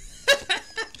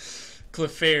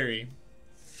 Clefairy.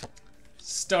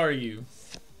 Staryu.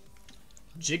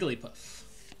 Jigglypuff.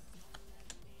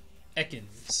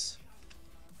 Ekans.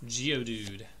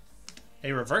 Geodude.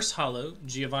 A Reverse Hollow,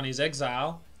 Giovanni's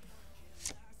Exile.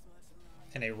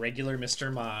 And a regular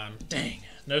Mr. Mime. Dang.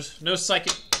 No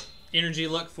psychic energy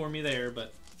luck for me there,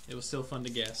 but it was still fun to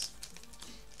guess.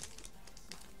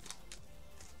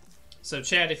 So,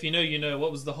 Chad, if you know, you know.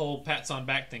 What was the whole pats on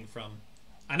back thing from?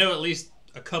 I know at least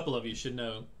A couple of you should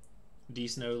know. D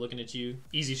Snow looking at you.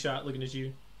 Easy Shot looking at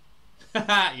you.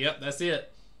 Yep, that's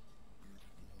it.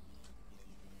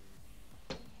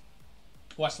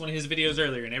 Watched one of his videos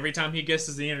earlier, and every time he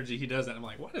guesses the energy, he does that. I'm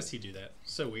like, why does he do that?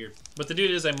 So weird. But the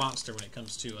dude is a monster when it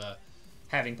comes to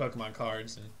having Pokemon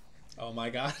cards. And oh my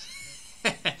god.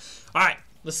 Alright,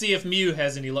 let's see if Mew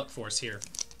has any luck for us here.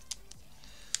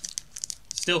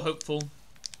 Still hopeful.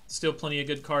 Still plenty of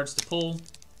good cards to pull.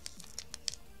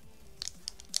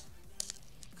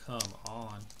 Come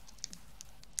on.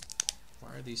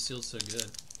 Why are these sealed so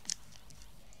good?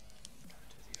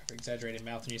 Exaggerated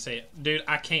mouth when you say it. Dude,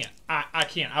 I can't. I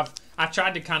can't. I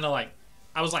tried to kind of like,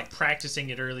 I was like practicing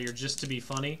it earlier just to be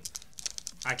funny.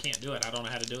 I can't do it. I don't know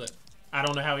how to do it. I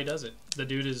don't know how he does it. The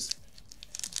dude is...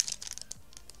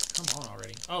 Come on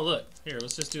already. Oh, look. Here,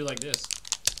 let's just do like this.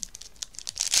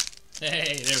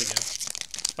 Hey, there we go.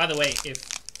 By the way, if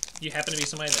you happen to be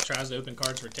somebody that tries to open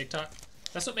cards for TikTok,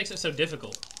 that's what makes it so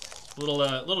difficult.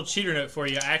 Little cheater note for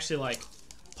you. I actually like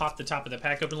pop the top of the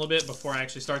pack open a little bit before I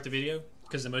actually start the video,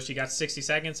 because the most you got is 60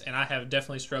 seconds, and I have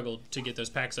definitely struggled to get those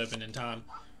packs open in time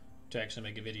to actually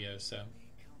make a video. So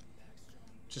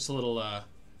just a little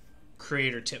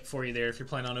creator tip for you there if you're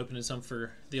planning on opening some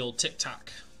for the old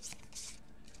TikTok.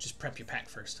 Just prep your pack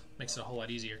first. Makes it a whole lot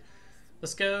easier.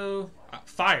 Let's go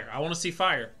fire. I want to see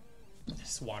fire.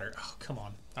 It's water. Oh, come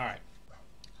on. All right.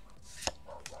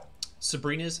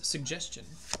 Sabrina's Suggestion.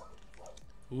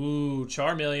 Ooh,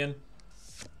 Charmeleon.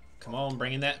 Come on,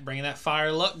 bringing that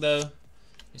fire luck though.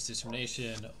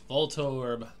 Determination,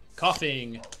 Voltorb,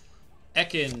 Coughing,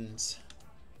 Ekans,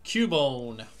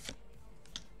 Cubone,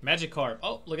 Magikarp.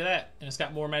 Oh, look at that. And it's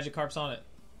got more Magikarps on it.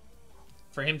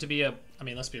 For him to be a, I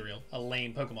mean, let's be real, a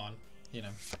lame Pokemon, you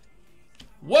know.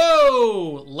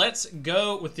 Whoa! Let's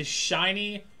go with the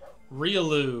shiny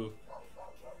Riolu.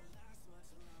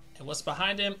 And what's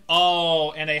behind him?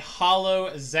 Oh, and a hollow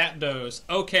Zapdos.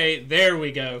 Okay, there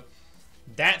we go.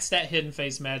 That's that Hidden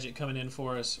Face magic coming in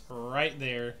for us right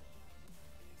there.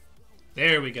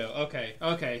 There we go. Okay,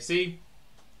 okay. See,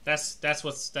 that's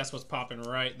what's popping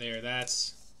right there.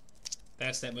 That's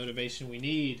that motivation we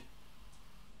need.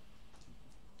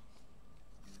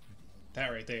 That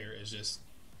right there is just...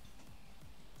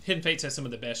 Hidden Fates has some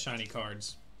of the best shiny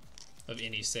cards of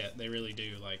any set. They really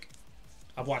do. Like,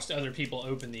 I've watched other people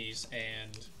open these,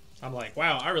 and I'm like,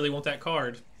 wow, I really want that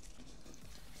card.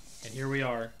 And here we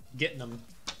are, getting them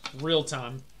real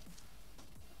time.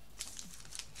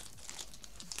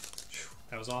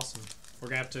 That was awesome. We're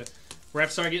gonna have to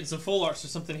start getting some full arts or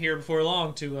something here before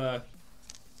long to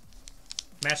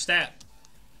match that.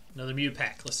 Another Mew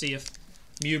pack. Let's see if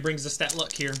Mew brings us that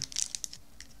luck here.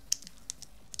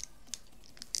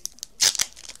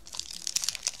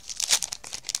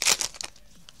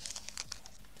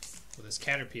 Well, this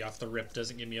Caterpie off the rip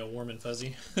doesn't give me a warm and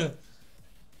fuzzy.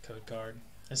 Code card.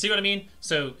 And see what I mean?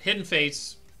 So, Hidden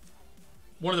Fates,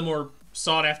 one of the more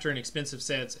sought after and expensive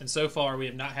sets, and so far we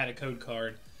have not had a code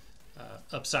card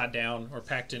upside down or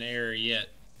packed in error yet.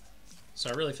 So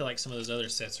I really feel like some of those other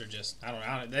sets are just, I don't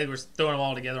know, they were throwing them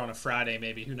all together on a Friday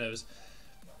maybe, who knows.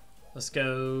 Let's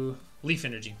go Leaf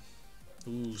Energy.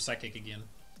 Ooh, Psychic again.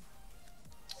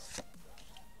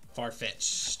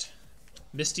 Farfetch'd.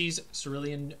 Misty's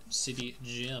Cerulean City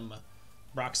Gym.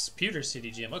 Brock's Pewter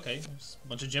City Gym. Okay, there's a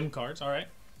bunch of gym cards. Alright.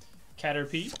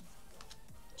 Caterpie.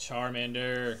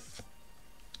 Charmander.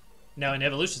 Now, in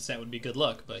Evolution set would be good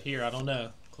luck, but here, I don't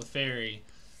know. Clefairy.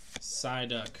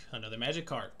 Psyduck. Another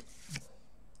Magikarp.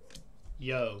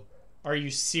 Yo. Are you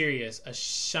serious? A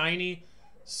shiny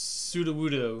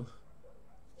Sudowoodo.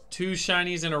 2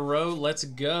 shinies in a row. Let's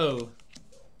go.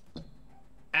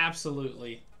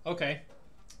 Absolutely. Okay.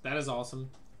 That is awesome.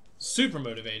 Super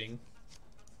motivating.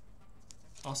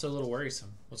 Also a little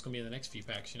worrisome. What's going to be in the next few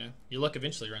packs, you know? Your luck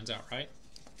eventually runs out, right?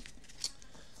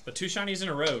 But 2 shinies in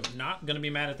a row. Not going to be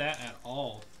mad at that at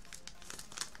all.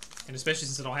 And especially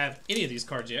since I don't have any of these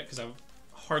cards yet, because I've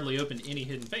hardly opened any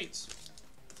Hidden Fates.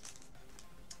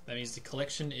 That means the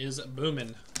collection is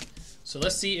booming. So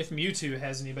let's see if Mewtwo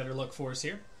has any better luck for us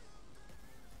here.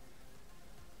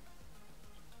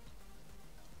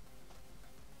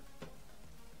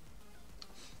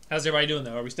 How's everybody doing,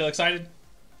 though? Are we still excited?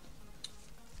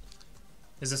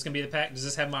 Is this going to be the pack? Does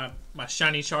this have my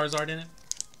shiny Charizard in it?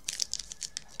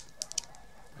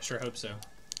 I sure hope so.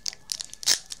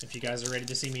 If you guys are ready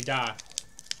to see me die,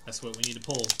 that's what we need to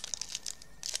pull.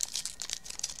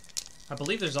 I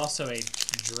believe there's also a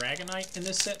Dragonite in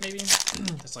this set, maybe?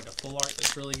 It's like a full art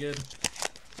that's really good.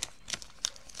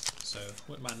 So,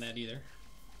 wouldn't mind that either.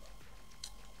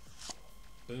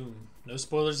 Boom. No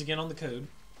spoilers again on the code.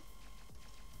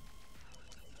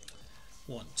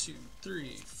 1, 2,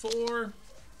 3, 4.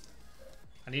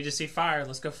 I need to see fire.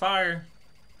 Let's go fire.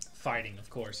 Fighting, of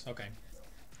course. Okay.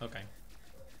 Okay.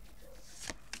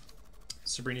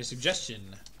 Sabrina's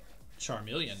Suggestion.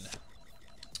 Charmeleon.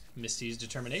 Misty's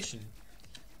Determination.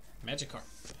 Magikarp.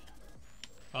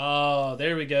 Oh,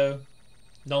 there we go.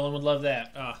 Nolan would love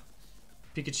that.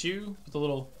 Pikachu with a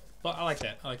little... Well, I like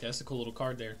that. I like that. That's a cool little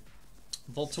card there.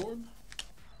 Voltorb.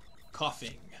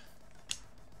 Coughing.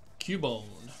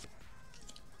 Cubone.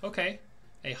 Okay.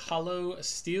 A Hollow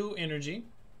Steel Energy.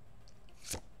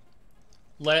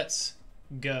 Let's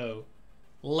go.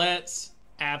 Let's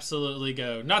absolutely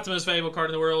go. Not the most valuable card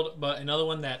in the world, but another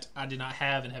one that I did not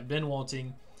have and have been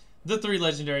wanting. The 3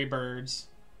 Legendary Birds.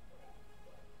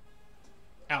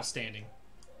 Outstanding.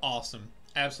 Awesome.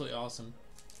 Absolutely awesome.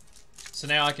 So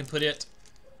now I can put it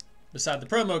beside the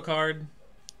promo card.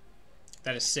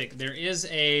 That is sick. There is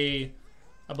a,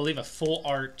 I believe, a full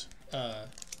art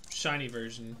shiny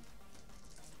version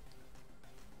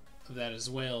of that as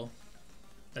well.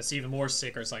 That's even more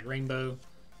sick, or it's like rainbow.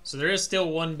 So there is still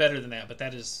one better than that, but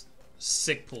that is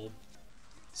sick pull.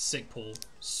 Sick pull.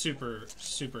 Super,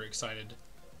 super excited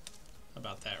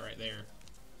about that right there.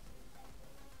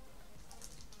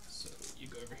 So you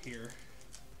go over here.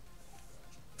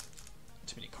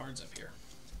 Too many cards up here.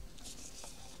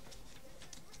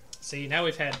 See, now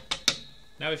we've had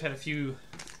a few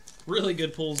really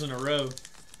good pulls in a row.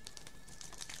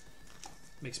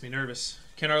 Makes me nervous.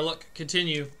 Can our luck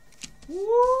continue?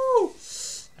 Woo!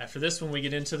 After this one, we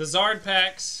get into the Zard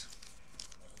packs.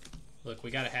 Look,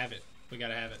 we gotta have it. We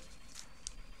gotta have it.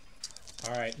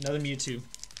 All right, another Mewtwo.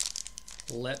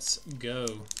 Let's go.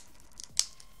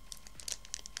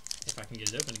 If I can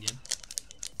get it open again.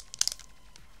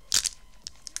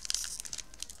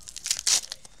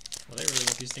 Well, they really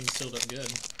want these things sealed up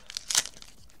good.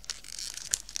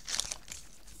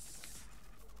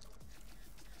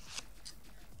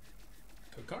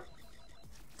 Code card.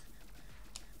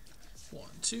 1,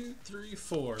 2, 3,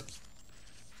 4.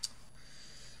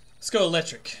 Let's go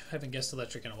electric. I haven't guessed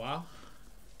electric in a while.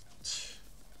 It's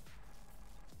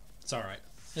alright.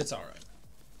 It's alright.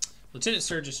 Lieutenant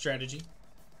Surge's Strategy.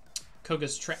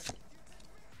 Koga's Trap.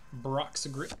 Brock's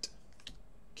Grit.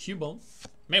 Cubone.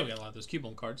 Man, we got a lot of those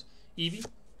Cubone cards. Eevee.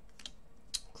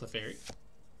 Clefairy.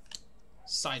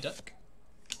 Psyduck.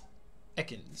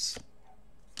 Ekans.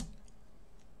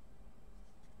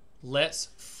 Let's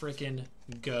frickin'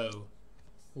 go.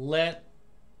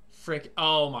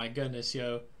 Oh my goodness,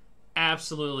 yo.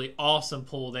 Absolutely awesome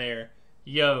pull there.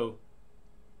 Yo.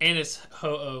 And it's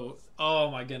Ho-Oh.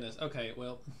 Oh my goodness. Okay,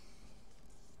 well.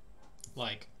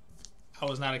 Like, I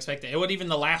was not expecting it. It wasn't even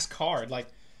the last card. Like,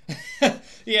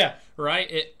 yeah,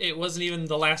 right? It wasn't even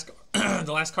the last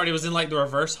the last card. It was in like the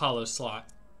reverse hollow slot.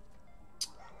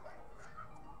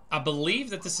 I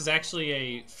believe that this is actually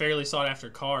a fairly sought after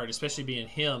card, especially being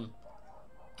him.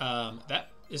 That's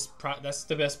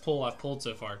the best pull I've pulled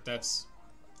so far. That's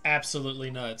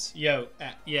absolutely nuts. Yo,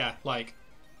 yeah, like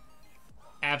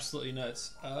absolutely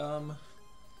nuts.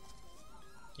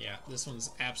 Yeah, this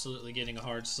one's absolutely getting a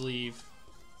hard sleeve.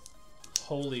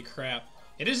 Holy crap.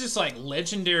 It is just like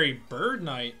legendary Bird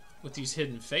Knight with these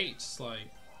hidden fates. Like,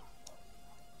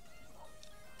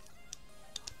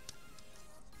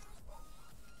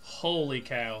 holy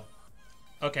cow.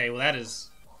 Okay, well that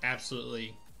is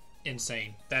absolutely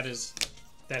insane. That is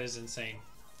insane.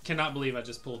 Cannot believe I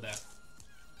just pulled that.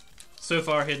 So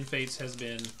far, Hidden Fates has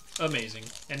been amazing.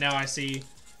 And now I see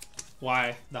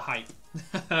why the hype.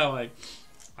 Like,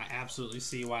 I absolutely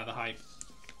see why the hype.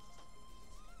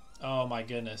 Oh my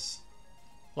goodness.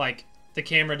 Like, the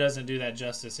camera doesn't do that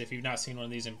justice. If you've not seen one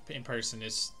of these in person,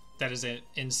 that is an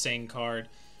insane card.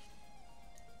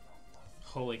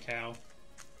 Holy cow.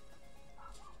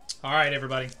 Alright,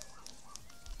 everybody.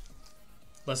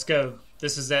 Let's go.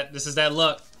 This is that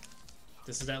luck.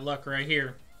 This is that luck right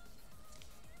here.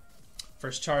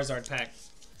 First Charizard pack.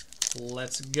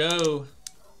 Let's go.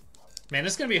 Man,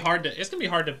 it's gonna be hard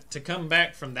to come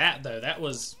back from that though. That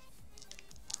was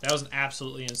an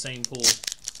absolutely insane pull.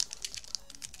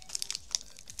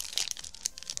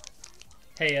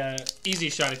 Hey, Easy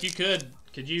Shot, if you could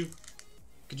you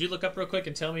look up real quick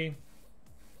and tell me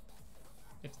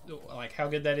like how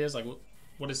good that is, like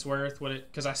what it's worth,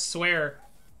 because I swear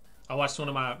I watched one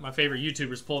of my favorite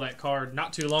YouTubers pull that card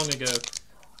not too long ago,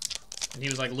 and he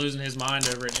was like losing his mind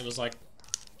over it, and it was like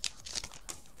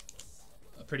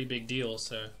a pretty big deal.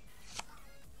 So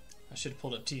I should have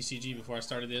pulled up TCG before I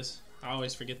started this. I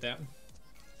always forget that.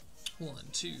 1,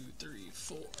 2, 3,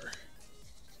 4.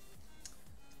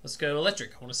 Let's go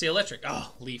electric. I want to see electric.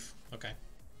 Oh, Leaf. Okay.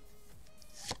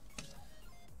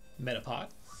 Metapod.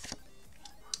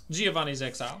 Giovanni's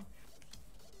Exile.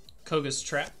 Koga's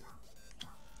Trap,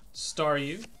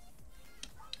 Staryu,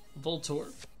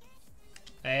 Voltorb.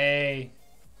 Hey,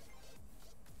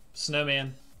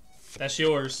 Snowman, that's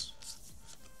yours.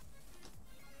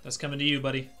 That's coming to you,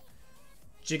 buddy.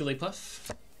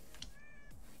 Jigglypuff,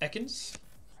 Ekans.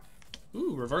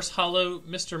 Ooh, reverse hollow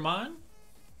Mr. Mime.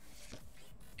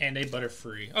 And a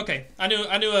Butterfree. Okay, I knew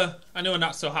a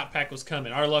not so hot pack was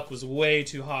coming. Our luck was way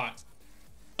too hot.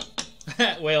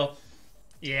 Well,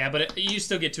 yeah, but you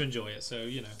still get to enjoy it, so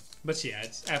you know. But yeah,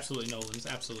 it's absolutely Nolan's,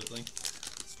 absolutely.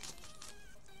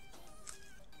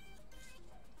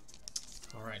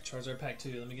 All right, Charizard pack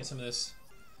 2. Let me get some of this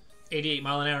 88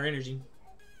 mile an hour energy.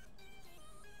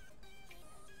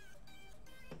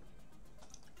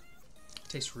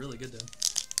 Tastes really good though.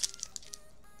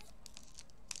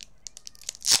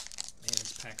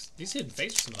 Packs. These hidden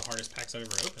fates are some of the hardest packs I've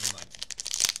ever opened. Like,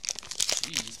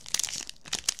 jeez.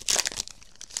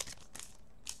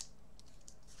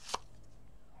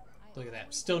 Look at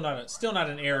that. Still not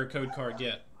an error code card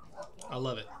yet. I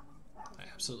love it. I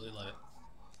absolutely love it.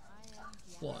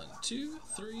 1, 2,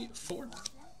 3, 4.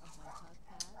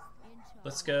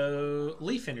 Let's go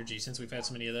Leaf Energy since we've had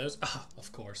so many of those. Oh,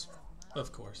 of course.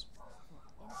 Of course.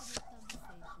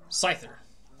 Scyther.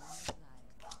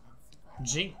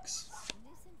 Jinx.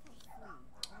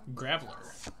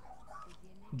 Graveler,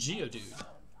 Geodude,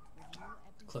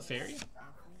 Clefairy,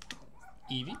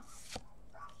 Eevee,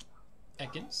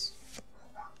 Ekans,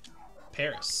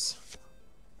 Paris.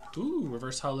 Ooh,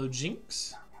 reverse hollow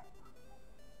Jinx.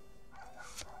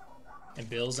 And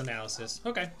Bill's Analysis.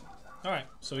 Okay. Alright,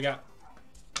 so we got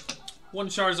one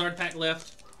Charizard pack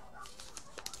left.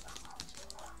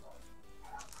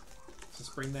 Let's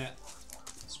bring that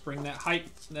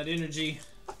hype, that energy,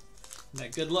 and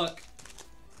that good luck.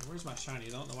 Where's my shinies?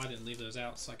 I don't know why I didn't leave those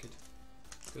out so I could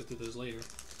go through those later.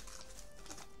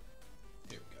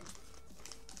 Here we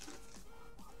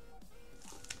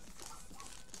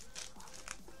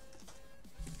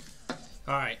go.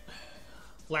 Alright.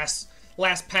 Last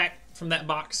pack from that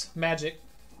box. Magic.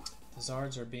 The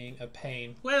Zards are being a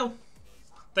pain. Well,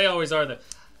 they always are.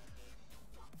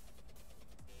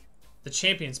 The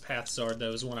Champion's Path Zard,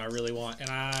 though, is one I really want. And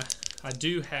I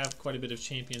do have quite a bit of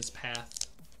Champion's Path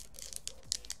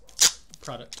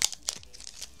product.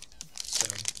 So,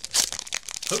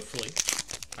 hopefully,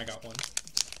 I got one.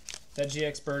 That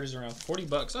GX bird is around 40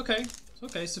 bucks. Okay.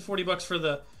 Okay, so 40 bucks for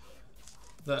the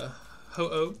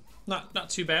Ho-Oh. Not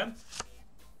too bad.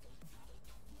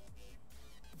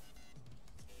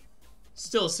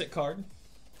 Still a sick card.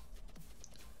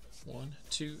 1,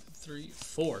 2, 3,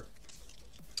 4.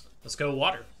 Let's go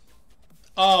water.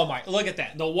 Oh my, look at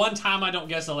that. The one time I don't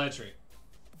guess electric.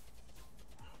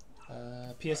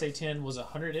 PSA 10 was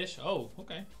 100-ish. Oh,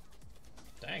 okay.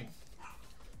 Dang.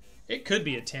 It could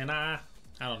be a 10. I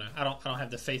don't know. I don't have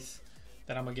the faith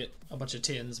that I'm gonna get a bunch of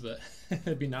 10s, but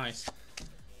it'd be nice.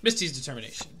 Misty's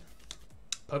Determination.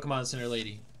 Pokemon Center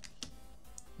Lady.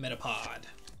 Metapod.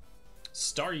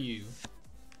 Staryu.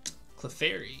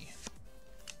 Clefairy.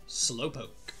 Slowpoke.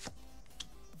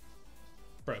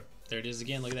 Bro, there it is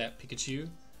again. Look at that. Pikachu.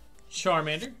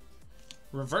 Charmander.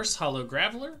 Reverse Hollow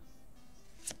Graveler.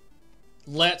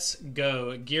 Let's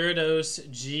go. Gyarados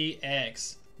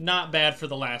GX. Not bad for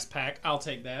the last pack. I'll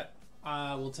take that.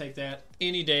 I will take that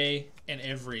any day and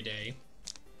every day.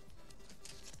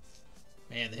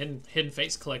 Man, the Hidden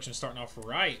Fates collection is starting off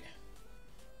right.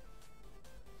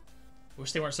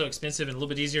 Wish they weren't so expensive and a little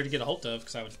bit easier to get a hold of,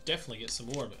 because I would definitely get some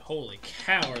more, but holy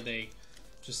cow, are they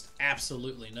just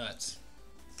absolutely nuts.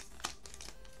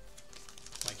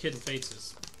 Like Hidden Fates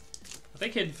is... I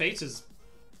think Hidden Fates is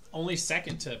only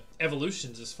second to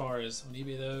Evolutions as far as on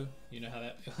eBay, though. You know how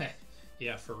that...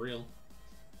 yeah, for real.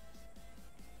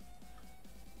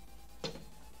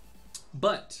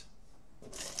 But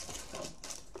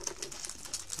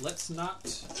let's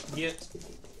not get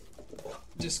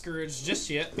discouraged just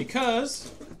yet,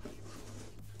 because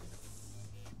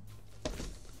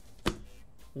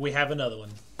we have another one.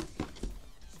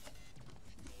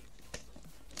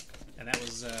 And that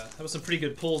was some pretty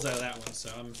good pulls out of that one, so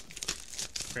I'm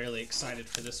fairly excited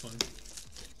for this one.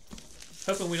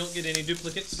 Hoping we don't get any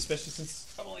duplicates, especially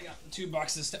since I've only got 2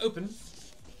 boxes to open.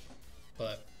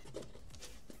 But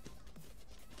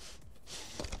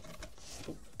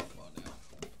oh, come on now.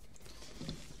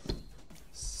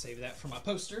 Save that for my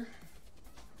poster.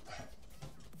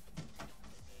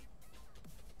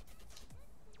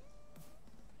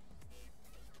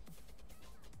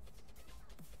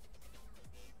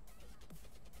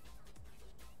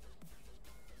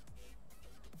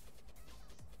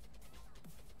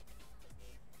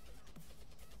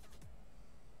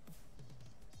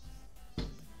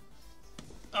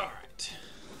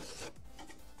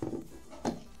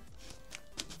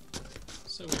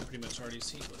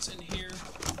 see what's in here.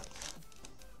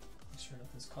 Make sure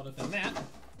nothing's caught up in that.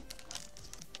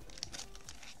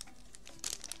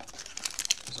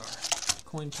 There's our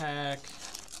coin pack.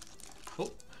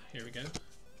 Oh, here we go.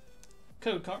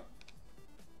 Code card.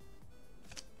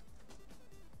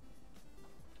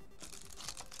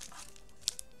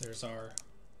 There's our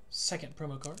second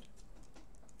promo card,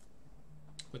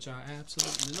 which I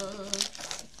absolutely love.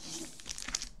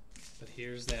 But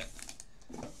here's that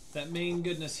main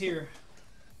goodness here.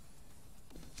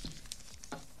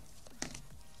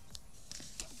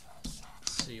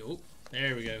 Let's see, oh,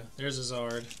 there we go. There's a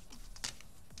Zard.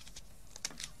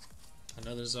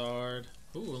 Another Zard.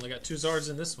 Ooh, only got 2 Zards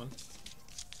in this one.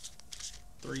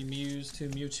 3 Mews, 2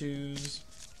 Mewtwo's.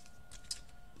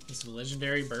 And some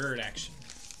legendary bird action.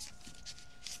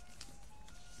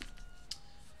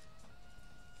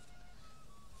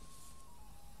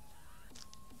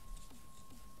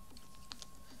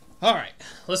 Alright,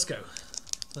 let's go.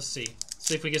 Let's see.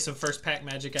 See if we get some first pack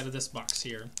magic out of this box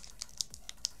here.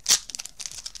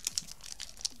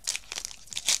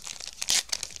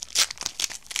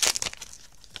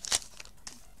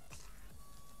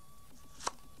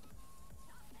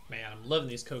 Man, I'm loving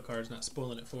these code cards, not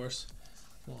spoiling it for us.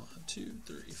 1, 2,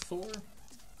 3, 4. I'm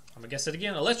gonna guess it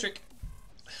again. Electric.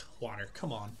 Water,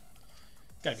 come on.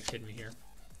 Gotta be kidding me here.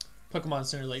 Pokemon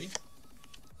Center Lady.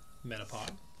 Metapod.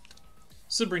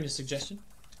 Sabrina's Suggestion,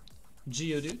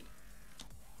 Geodude,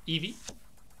 Eevee,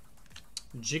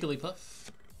 Jigglypuff,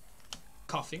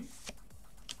 Coughing,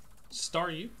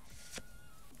 Staryu.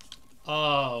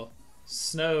 Oh,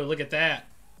 Snow, look at that.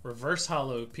 Reverse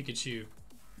Hollow Pikachu.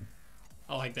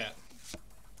 I like that.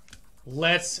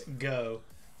 Let's go.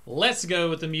 Let's go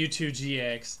with the Mewtwo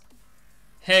GX.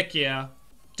 Heck yeah.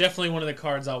 Definitely one of the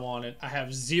cards I wanted. I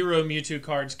have 0 Mewtwo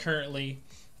cards currently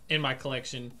in my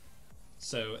collection.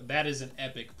 So that is an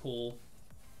epic pull.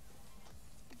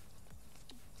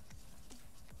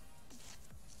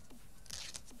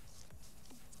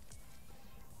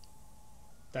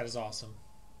 That is awesome.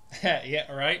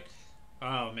 Yeah, right?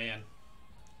 Oh, man.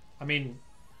 I mean,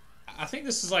 I think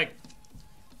this is like...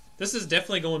 This is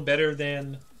definitely going better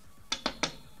than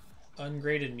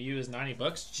ungraded Mew is $90.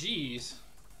 Jeez.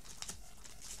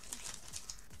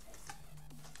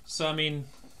 So, I mean...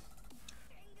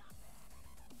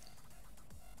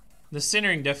 The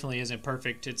centering definitely isn't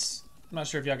perfect. It's, I'm not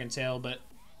sure if y'all can tell, but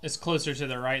it's closer to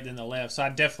the right than the left. So I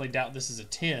definitely doubt this is a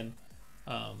 10.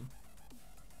 But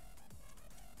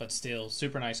still,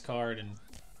 super nice card and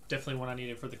definitely one I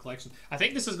needed for the collection. I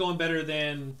think this is going better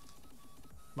than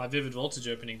my Vivid Voltage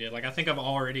opening did. Like, I think I've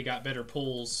already got better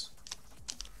pulls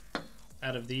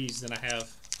out of these than I have.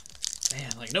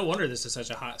 Man, like, no wonder this is such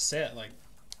a hot set. Like,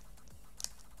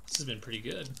 this has been pretty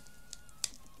good.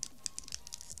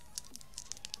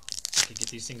 Get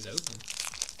these things open.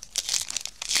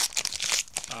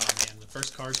 Oh man, the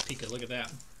first card's Pika. Look at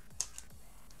that.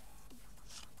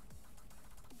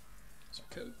 That's our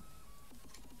code.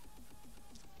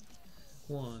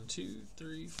 1, 2,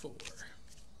 3, 4. I'm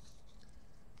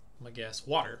gonna guess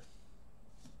water.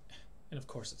 And of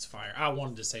course it's fire. I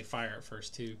wanted to say fire at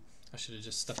first too. I should have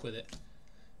just stuck with it.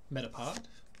 Metapod.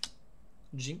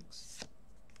 Jinx.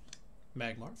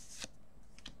 Magmar.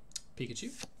 Pikachu.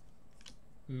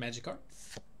 Magikarp,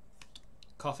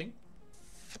 Coughing,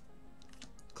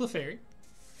 Clefairy,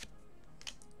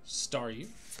 Staryu.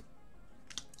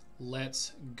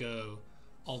 Let's go.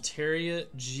 Altaria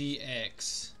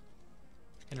GX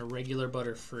and a regular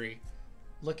Butterfree.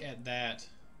 Look at that.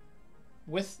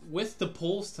 With the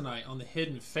pulls tonight on the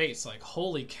Hidden Fates, like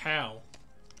holy cow.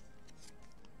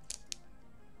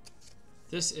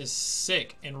 This is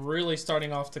sick and really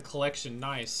starting off the collection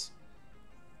nice.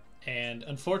 And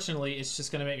unfortunately, it's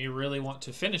just going to make me really want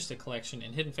to finish the collection,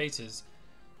 and Hidden Fates is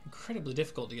incredibly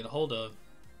difficult to get a hold of.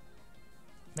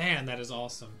 Man, that is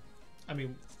awesome. I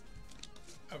mean,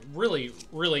 really,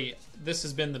 really, this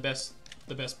has been the best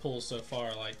pull so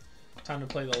far. Like, time to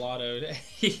play the lotto.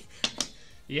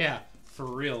 Yeah, for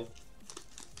real.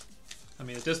 I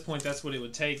mean, at this point, that's what it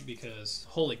would take because,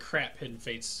 holy crap, Hidden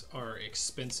Fates are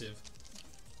expensive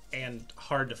and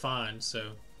hard to find,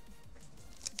 so...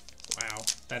 Wow,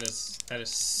 that is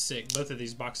sick. Both of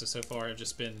these boxes so far have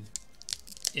just been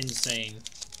insane.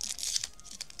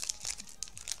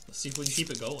 Let's see if we can keep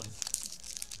it going.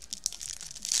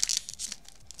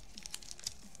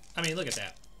 I mean, look at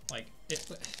that. Like,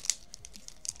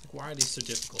 why are these so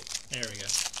difficult? There we go.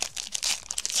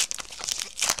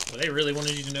 Well, they really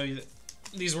wanted you to know that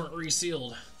these weren't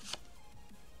resealed.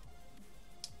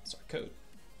 That's our code.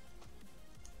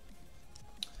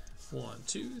 1,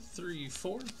 2, 3,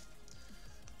 4.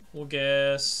 We'll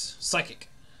guess Psychic.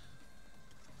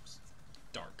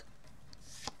 Dark.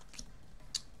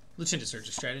 Lucinda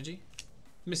Surge's Strategy,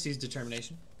 Misty's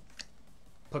Determination,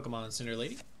 Pokemon Center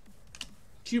Lady,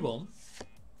 Cubone,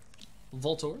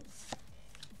 Voltorb,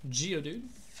 Geodude,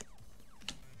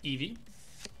 Eevee,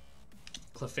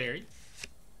 Clefairy.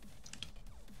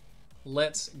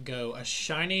 Let's go. A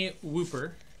shiny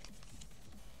Wooper.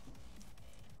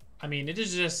 I mean, it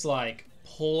is just like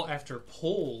pull after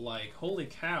pull. Like, holy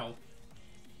cow.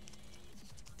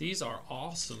 These are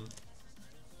awesome.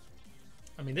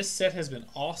 I mean, this set has been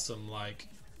awesome. Like,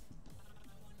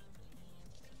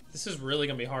 this is really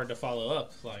going to be hard to follow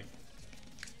up. Like,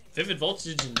 Vivid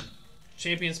Voltage and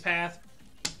Champion's Path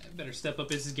better step up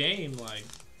his game. Like,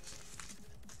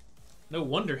 no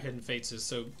wonder Hidden Fates is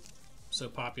so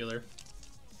popular.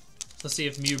 Let's see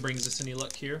if Mew brings us any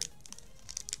luck here.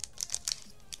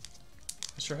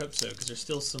 I sure hope so, because there's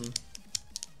still some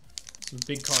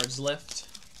big cards left.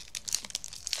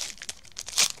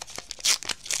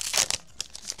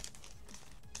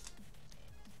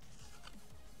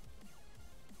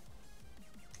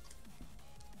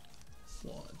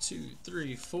 One, two,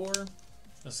 three, four.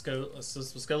 Let's go.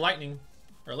 Let's go lightning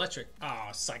or electric.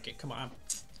 Ah, psychic. Come on.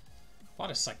 A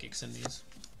lot of psychics in these.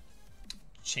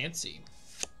 Chansey,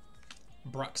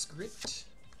 Brock's Grit,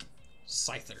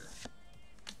 Scyther,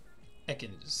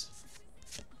 Ekans,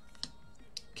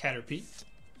 Caterpie,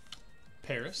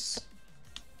 Paris,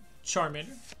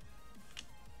 Charmander,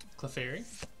 Clefairy.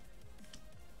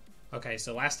 Okay,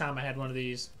 so last time I had one of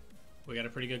these, we got a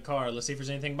pretty good card. Let's see if there's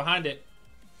anything behind it.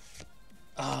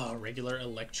 Oh, regular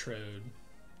Electrode.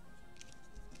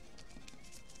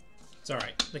 It's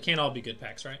alright. They can't all be good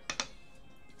packs, right?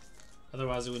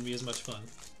 Otherwise, it wouldn't be as much fun.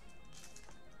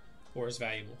 Or as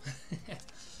valuable.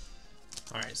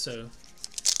 Alright, so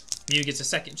Mew gets a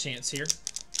second chance here.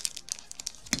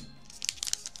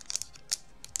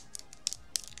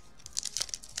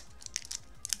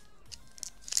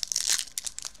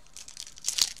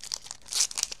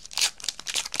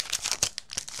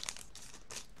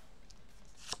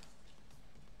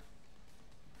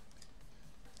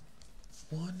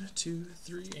 One, two,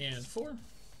 three, and four.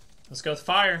 Let's go with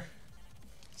fire.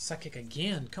 Psychic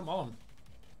again. Come on.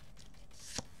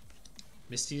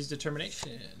 Misty's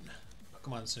Determination.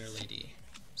 Pokemon Center Lady.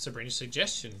 Sabrina's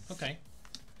Suggestion. Okay.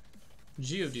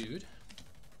 Geodude.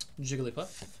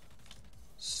 Jigglypuff.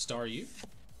 Staryu.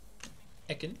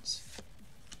 Ekans.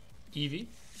 Eevee.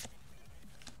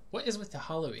 What is with the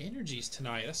Hollow Energies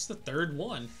tonight? That's the third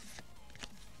one.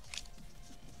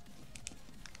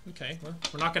 Okay, well,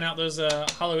 we're knocking out those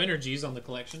Hollow Energies on the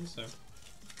collection, so.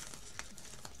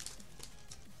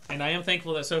 And I am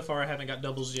thankful that so far I haven't got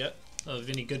doubles yet of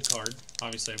any good card.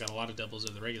 Obviously, I've got a lot of doubles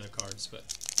of the regular cards, but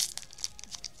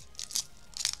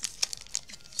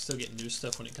still getting new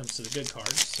stuff when it comes to the good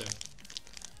cards, so.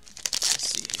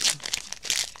 Let's see here.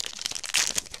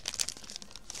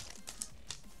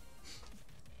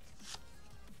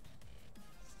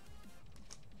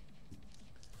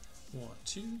 1,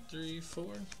 2, 3, 4.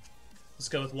 Let's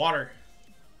go with water.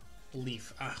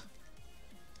 Leaf. Ah.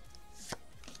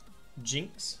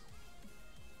 Jinx.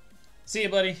 See you,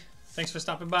 buddy. Thanks for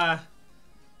stopping by.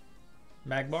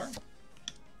 Magmar.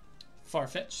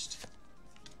 Farfetch'd.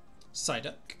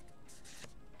 Psyduck.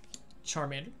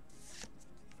 Charmander.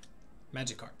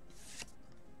 Magikarp.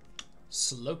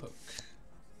 Slowpoke.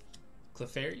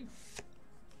 Clefairy.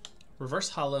 Reverse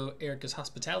Hollow Erica's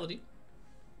Hospitality.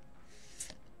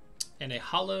 And a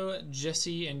Hollow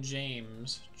Jesse and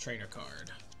James trainer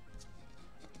card.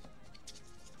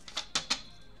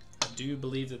 I do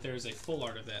believe that there is a full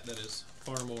art of that is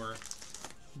far more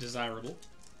desirable.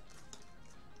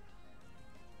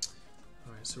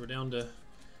 All right, so we're down to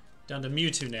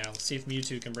Mewtwo now. Let's see if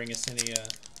Mewtwo can bring us any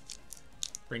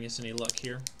luck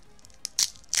here.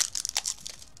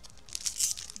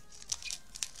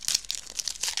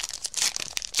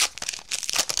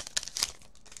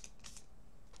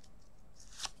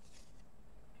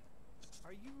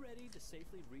 Are you ready to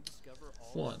safely rediscover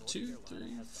all 1, 2, 3,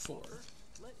 4.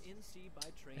 Let NC by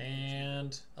train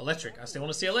And electric. I still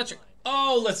want to see electric.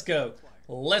 Oh, let's go.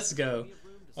 Let's go.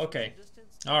 Okay.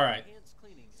 All right.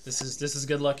 This is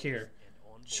good luck here.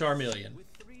 Charmeleon.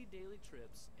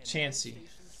 Chansey.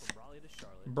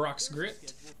 Brock's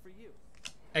Grit.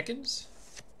 Ekans.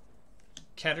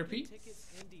 Caterpie.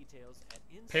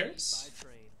 Paris.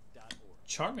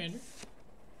 Charmander.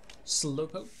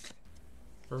 Slowpoke.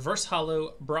 Reverse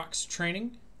Hollow Brock's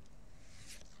Training.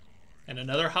 And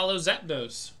another Hollow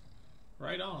Zapdos.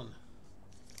 Right on.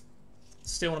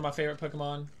 Still one of my favorite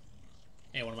Pokemon.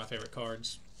 And one of my favorite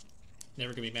cards.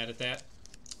 Never gonna be mad at that.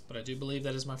 But I do believe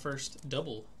that is my first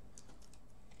double.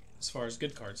 As far as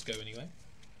good cards go, anyway.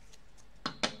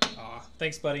 Aw,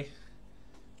 thanks, buddy.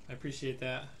 I appreciate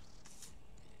that.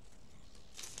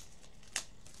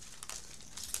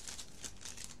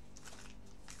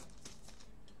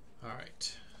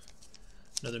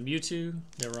 Another Mewtwo.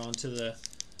 Then we're on to the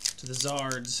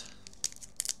Zards.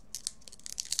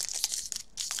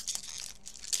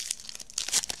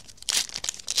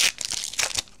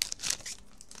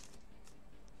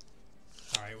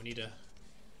 All right,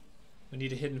 we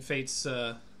need a Hidden Fates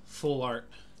full art.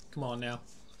 Come on now.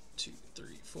 2, 3,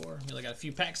 4. We only got a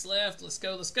few packs left. Let's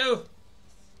go. Let's go.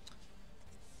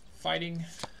 Fighting.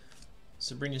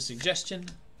 Sabrina's Suggestion.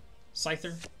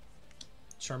 Scyther.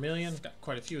 Charmeleon. Got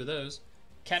quite a few of those.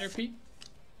 Caterpie.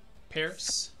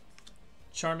 Paris.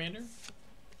 Charmander.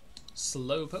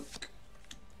 Slowpoke.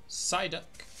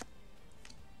 Psyduck.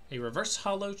 A reverse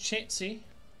holo Chansey.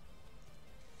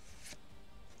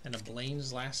 And a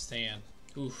Blaine's Last Stand.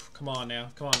 Oof, come on now.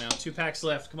 Come on now. 2 packs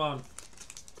left. Come on.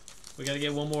 We gotta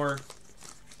get one more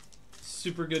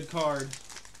super good card.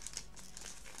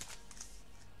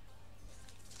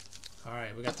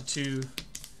 Alright, we got the two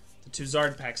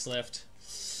Zard packs left.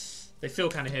 They feel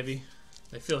kind of heavy.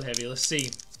 They feel heavy. Let's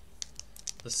see.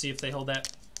 Let's see if they hold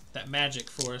that magic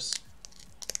for us.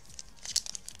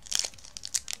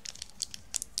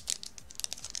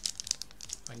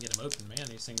 If I can get them open, man,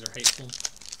 these things are hateful.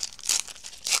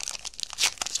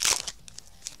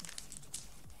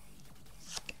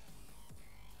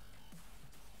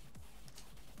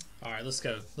 All right, let's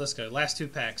go. Let's go. Last 2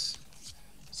 packs.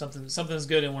 Something's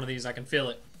good in one of these. I can feel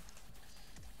it.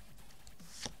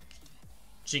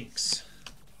 Jinx,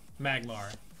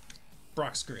 Magmar,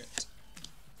 Broxgrit,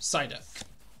 Psyduck,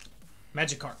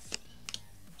 Magikarp,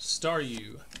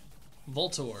 Staryu,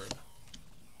 Voltorb,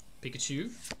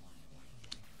 Pikachu,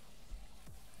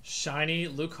 Shiny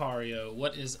Lucario.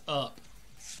 What is up?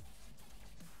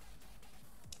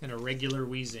 And a regular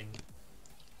Weezing.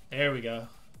 There we go.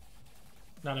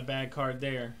 Not a bad card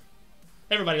there.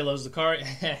 Everybody loves Lucario.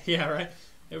 Yeah, right?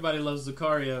 Everybody loves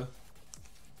Lucario.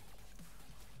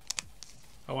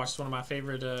 I watched one of my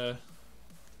favorite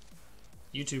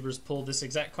YouTubers pull this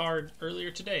exact card earlier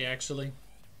today, actually.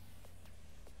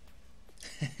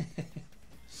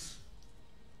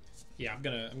 Yeah, I'm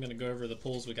gonna go over the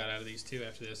pulls we got out of these two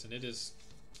after this, and it is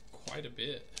quite a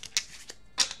bit.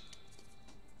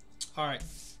 All right,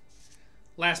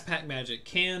 last pack magic.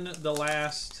 Can the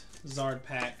last Zard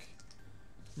pack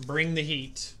bring the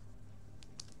heat?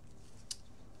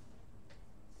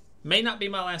 May not be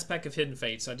my last pack of Hidden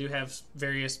Fates. I do have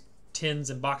various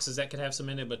tins and boxes that could have some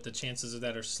in it, but the chances of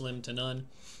that are slim to none.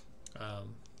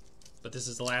 But this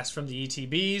is the last from the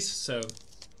ETBs, so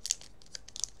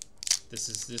this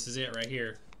is it right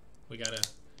here. We gotta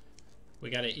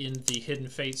end the Hidden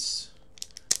Fates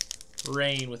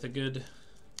reign with a good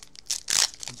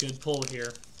pull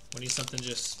here. We need something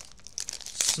just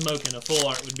smoking. A full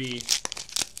art would be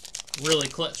really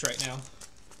clutch right now,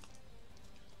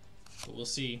 but we'll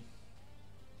see.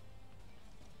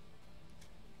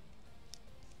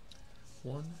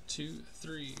 1, 2,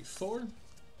 3, 4.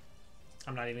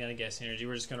 I'm not even gonna guess energy.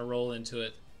 We're just gonna roll into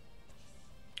it.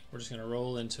 We're just gonna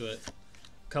roll into it.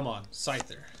 Come on,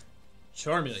 Scyther,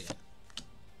 Charmeleon,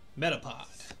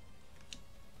 Metapod,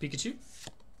 Pikachu,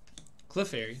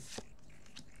 Clefairy,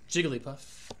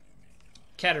 Jigglypuff,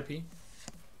 Caterpie,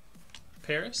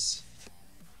 Paris.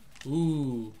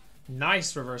 Ooh,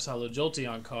 nice reverse holo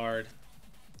Jolteon card.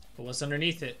 But what's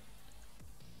underneath it?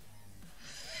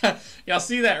 Y'all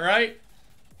see that, right?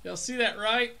 Y'all see that,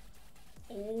 right?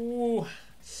 Ooh.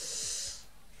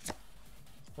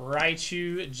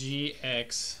 Raichu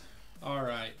GX.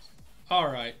 Alright.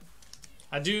 Alright.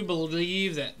 I do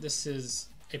believe that this is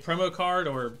a promo card,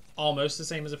 or almost the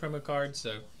same as a promo card,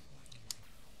 so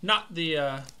not the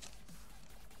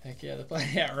heck yeah,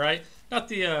 yeah, right? Not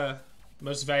the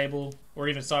most valuable or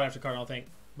even sought after card, I don't think.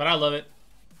 But I love it,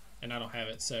 and I don't have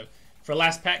it. So for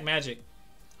last pack magic,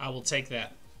 I will take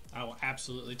that. I will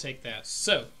absolutely take that.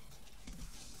 So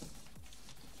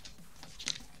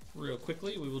real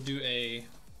quickly, we will do a,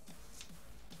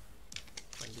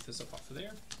 if I can get this up off of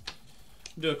there,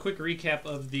 do a quick recap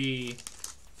of the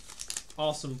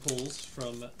awesome pulls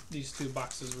from these 2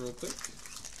 boxes real quick.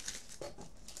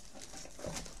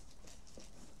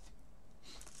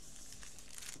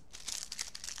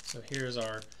 So here's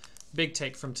our big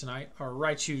take from tonight. Our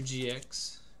Raichu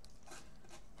GX,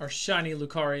 our Shiny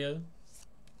Lucario,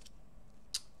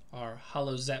 our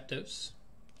Holo Zapdos,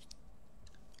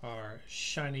 our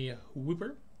Shiny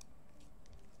Wooper.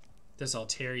 This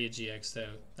Altaria GX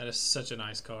though, that is such a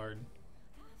nice card.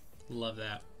 Love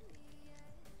that.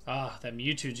 Ah, that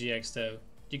Mewtwo GX though.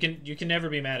 You can never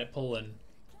be mad at pulling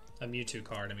a Mewtwo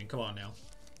card. I mean, come on now.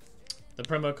 The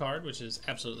promo card, which is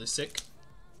absolutely sick.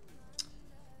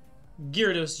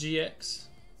 Gyarados GX,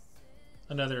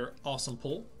 another awesome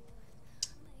pull.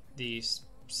 The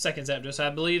second Zapdos. I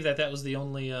believe that was the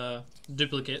only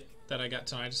duplicate that I got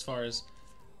tonight as far as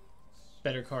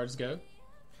better cards go.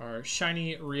 Our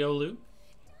shiny Riolu.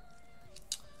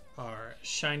 Our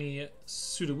shiny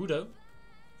Sudowoodo.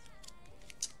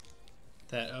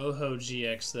 That Oho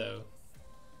GX though.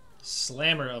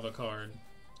 Slammer of a card.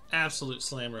 Absolute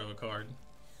slammer of a card.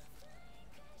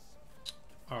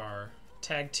 Our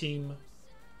tag team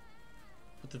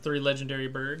with the 3 legendary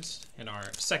birds, and our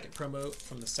second promo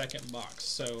from the second box.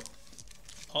 So,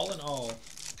 all in all,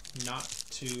 not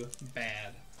too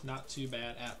bad. Not too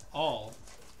bad at all.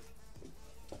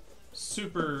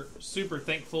 Super, super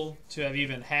thankful to have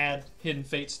even had Hidden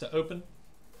Fates to open.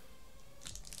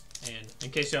 And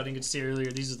in case y'all didn't get to see earlier,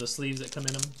 these are the sleeves that come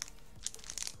in them.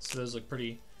 So those look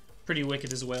pretty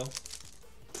wicked as well.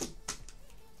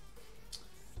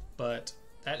 But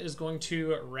that is going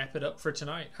to wrap it up for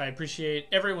tonight. I appreciate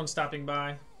everyone stopping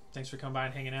by. Thanks for coming by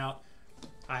and hanging out.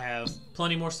 I have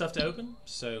plenty more stuff to open,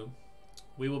 so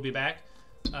we will be back.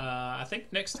 I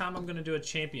think next time I'm going to do a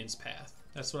Champions Path.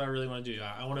 That's what I really want to do.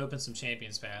 I want to open some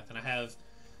Champions Path, and I have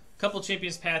a couple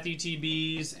Champions Path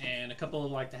ETBs and a couple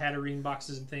of like the Hatterene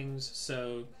boxes and things.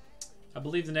 So I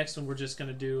believe the next one we're just going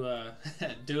to do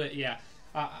do it. Yeah,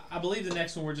 I believe the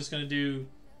next one we're just going to do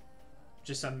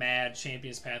just a mad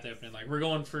Champions Path opening. Like we're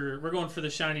going for the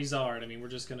shiny Zard. I mean, we're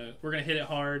gonna hit it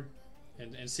hard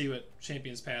and see what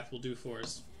Champions Path will do for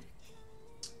us.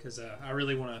 Because I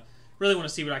really want to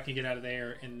see what I can get out of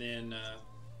there, and then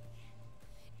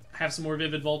have some more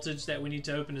Vivid Voltage that we need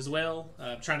to open as well.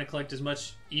 Trying to collect as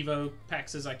much Evo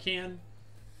packs as I can,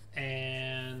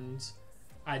 and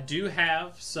I do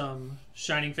have some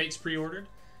Shining Fates pre-ordered.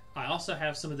 I also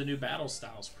have some of the new Battle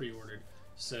Styles pre-ordered.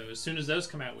 So as soon as those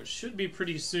come out, which should be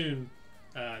pretty soon,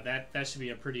 that should be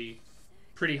a pretty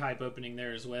hype opening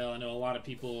there as well. I know a lot of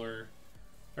people are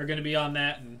going to be on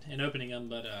that and opening them,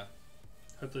 but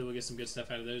hopefully we'll get some good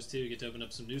stuff out of those too. Get to open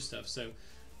up some new stuff. So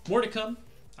more to come.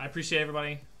 I appreciate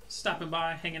everybody stopping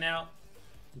by, hanging out,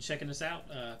 and checking us out.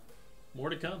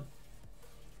 More to come.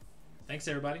 Thanks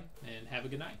everybody, and have a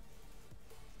good night.